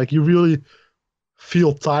going. Like you really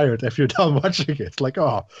feel tired if you're done watching it. Like,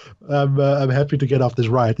 oh, I'm happy to get off this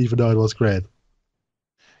ride, even though it was great.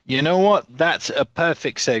 You know what? That's a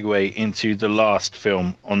perfect segue into the last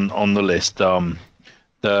film on the list. The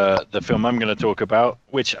film I'm going to talk about,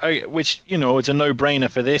 which you know, it's a no-brainer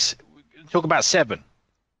for this. Talk about Seven.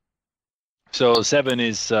 So Seven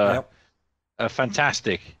is a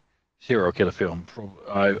fantastic serial killer film.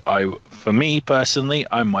 For me personally,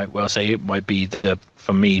 I might well say it might be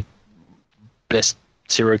for me best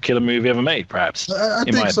serial killer movie ever made, perhaps. I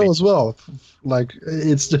think so as well. Like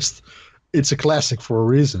it's a classic for a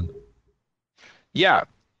reason. Yeah,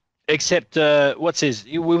 except we were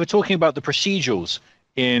talking about the procedurals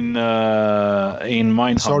in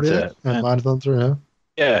Mindhunter. Mindhunter, yeah.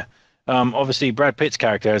 Yeah. Obviously, Brad Pitt's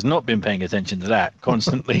character has not been paying attention to that,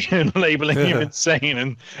 constantly labeling him insane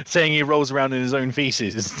and saying he rolls around in his own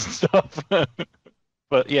feces and stuff.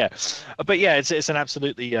 But yeah, it's an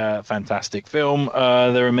absolutely fantastic film.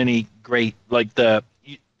 There are many great, like the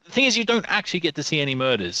thing is, you don't actually get to see any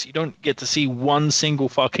murders. You don't get to see one single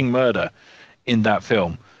fucking murder in that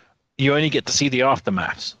film. You only get to see the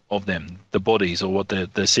aftermaths of them, the bodies, or what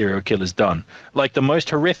the serial killer's done. Like the most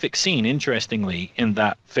horrific scene, interestingly, in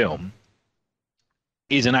that film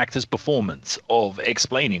is an actor's performance of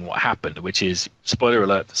explaining what happened, which is, spoiler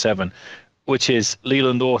alert for Seven, which is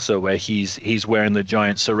Leland Orser, where he's wearing the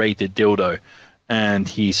giant serrated dildo, and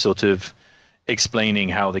he's sort of explaining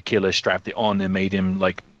how the killer strapped it on and made him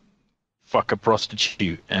like fuck a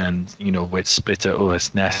prostitute, and you know, with splitter. Oh,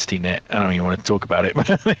 it's nasty, net. I don't even want to talk about it,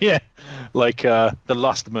 but yeah, like the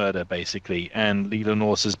lust murder basically. And Leland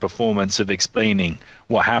Orser's performance of explaining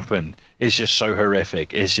what happened is just so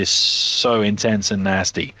horrific. It's just so intense and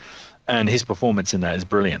nasty, and his performance in that is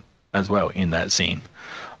brilliant as well in that scene.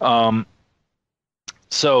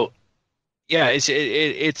 So yeah,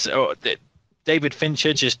 David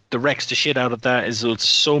Fincher just directs the shit out of that. Is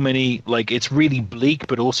so many, like, it's really bleak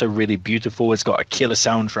but also really beautiful. It's got a killer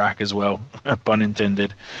soundtrack as well, pun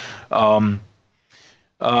intended. Um,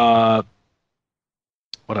 uh,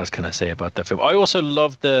 what else can I say about that film? I also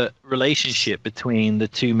love the relationship between the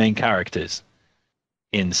two main characters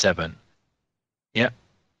in Seven. Yeah.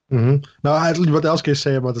 Now, what else can you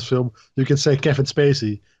say about this film? You can say Kevin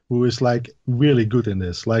Spacey, who is like really good in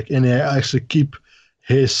this. Like, and they actually keep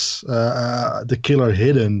his the killer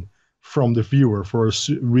hidden from the viewer for a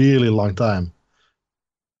really long time,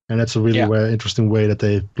 and that's a really interesting way that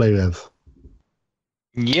they play that.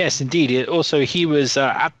 Yes, indeed. He was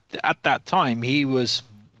at that time he was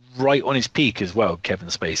right on his peak as well, Kevin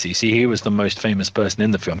Spacey. See, he was the most famous person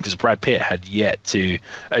in the film because Brad Pitt had yet to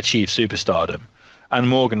achieve superstardom, and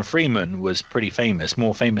Morgan Freeman was pretty famous,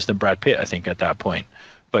 more famous than Brad Pitt, I think, at that point.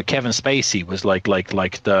 But Kevin Spacey was like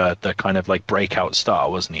the kind of like breakout star,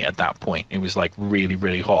 wasn't he? At that point, it was like really,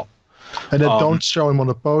 really hot. And they don't show him on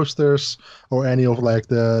the posters or any of like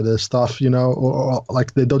the stuff, you know, or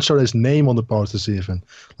like they don't show his name on the posters even.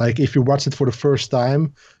 Like if you watch it for the first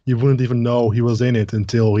time, you wouldn't even know he was in it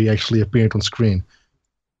until he actually appeared on screen.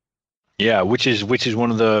 Yeah, which is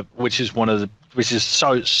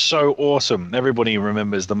so awesome. Everybody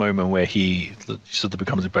remembers the moment where he sort of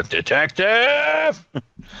becomes a detective.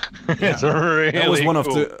 It's really that was one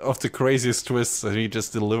cool. of the craziest twists that he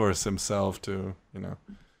just delivers himself to, you know.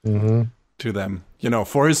 To them, you know,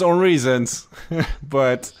 for his own reasons.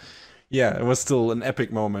 But yeah, it was still an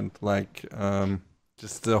epic moment. Like,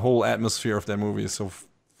 just the whole atmosphere of that movie is so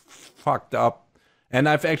fucked up. And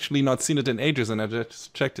I've actually not seen it in ages, and I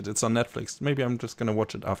just checked it. It's on Netflix. Maybe I'm just gonna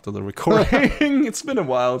watch it after the recording. It's been a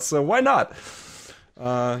while, so why not?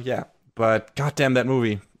 Yeah, but goddamn that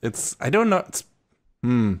movie. I don't know.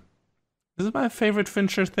 Is it my favorite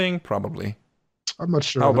Fincher thing? Probably. I'm not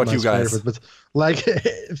sure. How about you guys? Favorite, but like,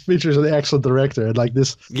 Fincher's an excellent director, and like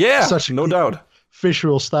this, such no doubt,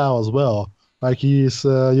 visual style as well. Like he's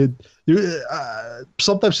sometimes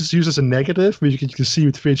it's used as a negative, but you can see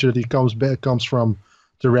with Fincher that he comes from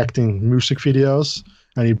directing music videos,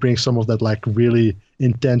 and he brings some of that like really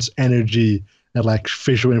intense energy and like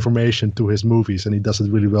visual information to his movies, and he does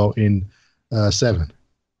it really well in Seven.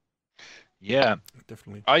 Yeah.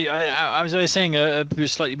 Definitely. I was saying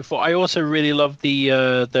slightly before. I also really love the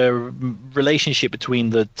relationship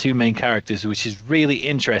between the two main characters, which is really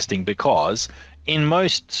interesting because in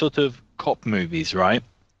most sort of cop movies, right,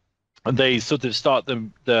 they sort of start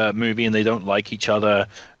the movie and they don't like each other,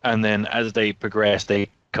 and then as they progress, they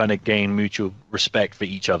kind of gain mutual respect for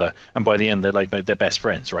each other, and by the end, they're best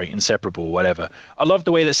friends, right, inseparable, whatever. I love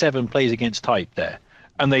the way that Seven plays against type there.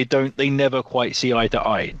 And they never quite see eye to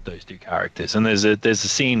eye, those two characters. And there's a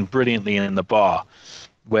scene brilliantly in the bar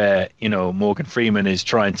where, you know, Morgan Freeman is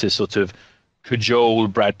trying to sort of cajole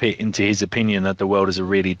Brad Pitt into his opinion that the world is a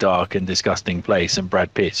really dark and disgusting place, and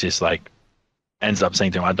Brad Pitt just like ends up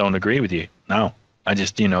saying to him, I don't agree with you. No, I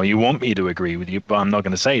just, you know, you want me to agree with you, but I'm not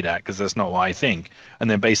going to say that because that's not what I think.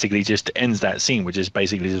 And then basically just ends that scene, which is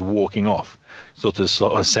basically just walking off, sort of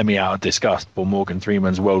semi out of disgust for Morgan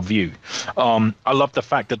Freeman's worldview. I love the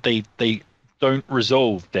fact that they don't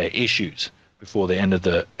resolve their issues before the end of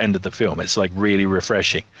the film. It's like really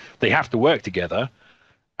refreshing. They have to work together,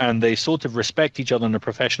 and they sort of respect each other on a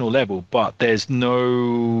professional level, but there's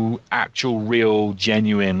no actual, real,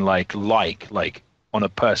 genuine like on a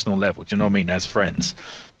personal level. Do you know what I mean? As friends,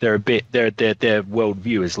 they're a bit their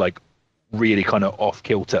worldview is like really kind of off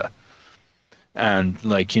kilter. And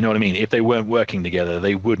like, you know what I mean? If they weren't working together,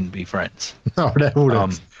 they wouldn't be friends. No, they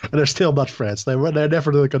wouldn't. And they're still not friends. They're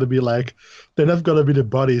never going to be like, they're not going to be the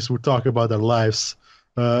buddies who talk about their lives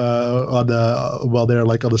while they're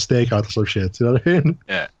like on a stakeout or some shit. You know what I mean?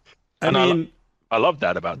 Yeah. I love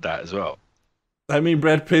that about that as well. I mean,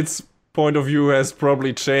 Brad Pitt's point of view has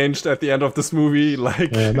probably changed at the end of this movie.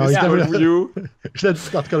 Like, his point of view.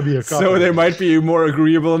 That's not going to be a couple. So they might be more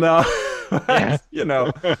agreeable now. You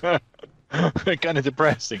know. Kind of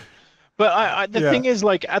depressing, but the thing is,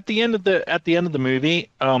 like at the end of the movie,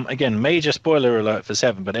 again, major spoiler alert for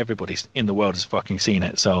Seven, but everybody's in the world has fucking seen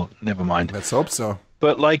it, so never mind. Let's hope so.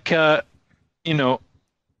 But like, you know,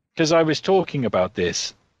 because I was talking about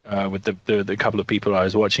this with the couple of people I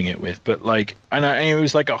was watching it with, but like, and it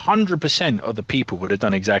was like 100% of the people would have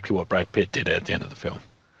done exactly what Brad Pitt did at the end of the film.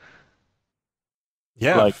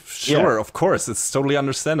 Yeah, like, sure, of course, it's totally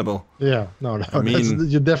understandable. Yeah, no, I mean,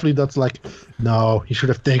 that's like, no, he should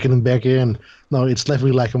have taken him back in. No, it's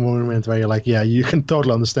definitely like a moment where you're like, yeah, you can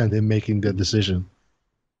totally understand him making that decision.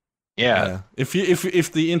 Yeah.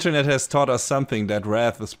 If the internet has taught us something, that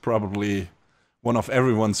wrath is probably one of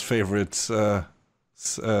everyone's favorite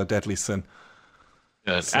deadly sin.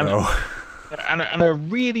 So. And a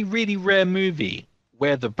really, really rare movie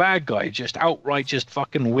where the bad guy just outright just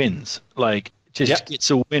fucking wins. Like, just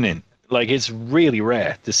gets a winning. Like, it's really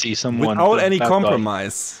rare to see someone... Without any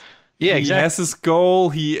compromise. Yeah, exactly. He has his goal.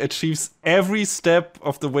 He achieves every step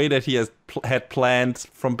of the way that he had planned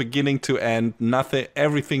from beginning to end. Nothing,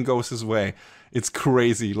 everything goes his way. It's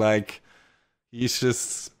crazy. Like, he's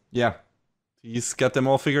just... Yeah. He's got them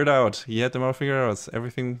all figured out. He had them all figured out.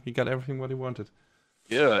 He got everything what he wanted.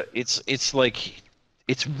 Yeah, it's like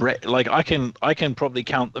like I can probably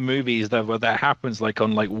count the movies that happens like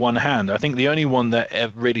on like one hand. I think the only one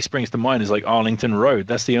that really springs to mind is like Arlington Road.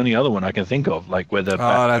 That's the only other one I can think of. Like where the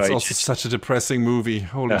that's also such a depressing movie.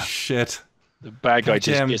 Holy shit! The bad guy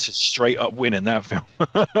just gets a straight up win in that film.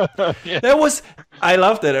 I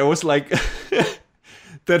loved that. It was like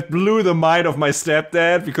that blew the mind of my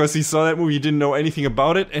stepdad because he saw that movie, he didn't know anything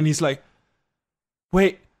about it, and he's like,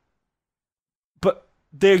 wait.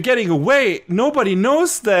 They're getting away. Nobody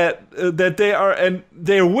knows that they are, and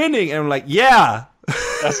they're winning. And I'm like, yeah,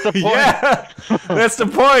 that's the point. Yeah, that's the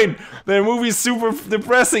point. The movie's super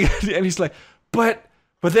depressing, and he's like, but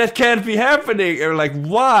that can't be happening. And I'm like,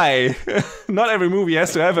 why? Not every movie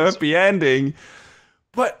has to have a happy ending.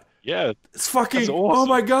 But yeah, it's fucking. Awesome. Oh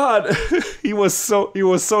my god, he was so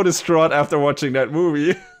distraught after watching that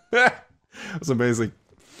movie. It was amazing.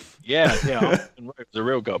 Yeah, it was a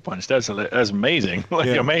real gut punch. That's amazing.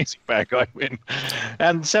 Like amazing bad guy win,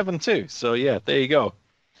 and 7-2. So yeah, there you go.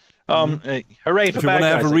 Hooray for bad guys! If you want to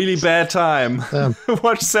have a really bad time,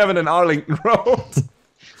 watch 7 and Arlington Road.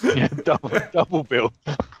 Yeah, double bill.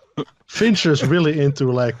 Fincher's really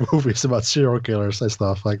into like movies about serial killers and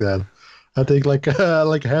stuff like that. I think like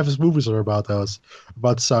half his movies are about those,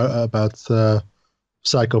 about psychopaths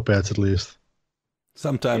at least.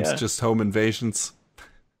 Sometimes just home invasions.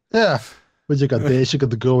 Yeah, but you got this, you got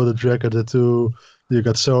The Girl with the Dragon Tattoo, you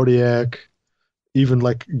got Zodiac, even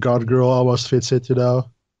like God Girl almost fits it, you know.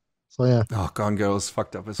 So yeah. Oh, Gone Girl is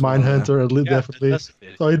fucked up as well. Mindhunter, definitely.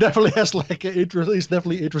 So he definitely has like an interest. He's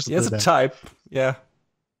definitely interested. He has in a that. Type. Yeah.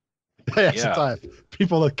 He has a type.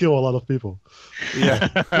 People that kill a lot of people. Yeah.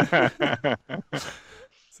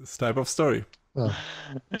 It's this type of story.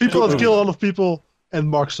 People that kill a lot of people and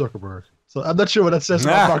Mark Zuckerberg. So I'm not sure what that says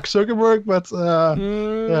about Mark Zuckerberg, but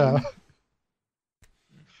yeah.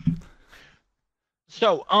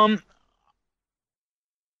 So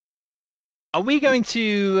are we going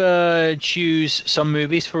to choose some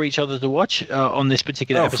movies for each other to watch on this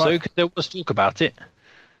particular episode? Because there was talk about it.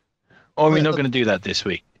 Or are we not going to do that this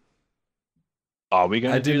week? Are we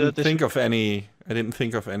going to do that this week? I didn't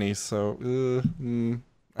think of any, so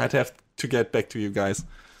I'd have to get back to you guys.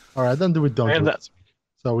 All right, then don't do it.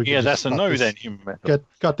 So we can that's a no then.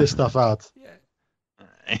 Cut this stuff out.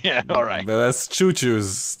 Yeah, all right. But that's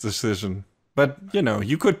Choo-Choo's decision. But, you know,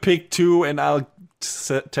 you could pick 2 and I'll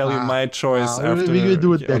tell you my choice after we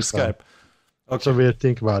do it on next Skype. Time. Okay. So we'll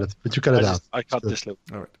think about it, but you cut it out. I cut this little.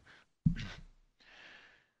 All right.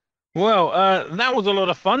 Well, that was a lot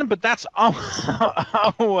of fun, but that's our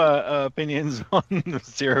opinions on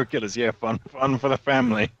serial killers. Yeah, fun for the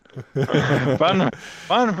family. fun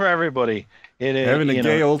for everybody. Having a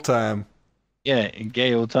gay old time. Yeah,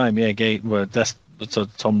 gay old time. Yeah, gay. Well, that's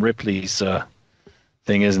Tom Ripley's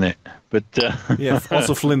thing, isn't it? But yeah,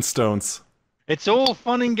 also Flintstones. It's all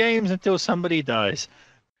fun and games until somebody dies.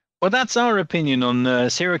 Well, that's our opinion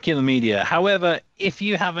on serial killer media. However, if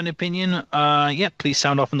you have an opinion, please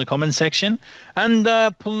sound off in the comment section. And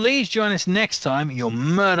please join us next time your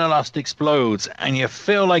murder lust explodes and you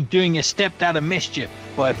feel like doing your stepdad a mischief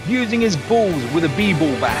by abusing his balls with a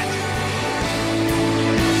b-ball bat.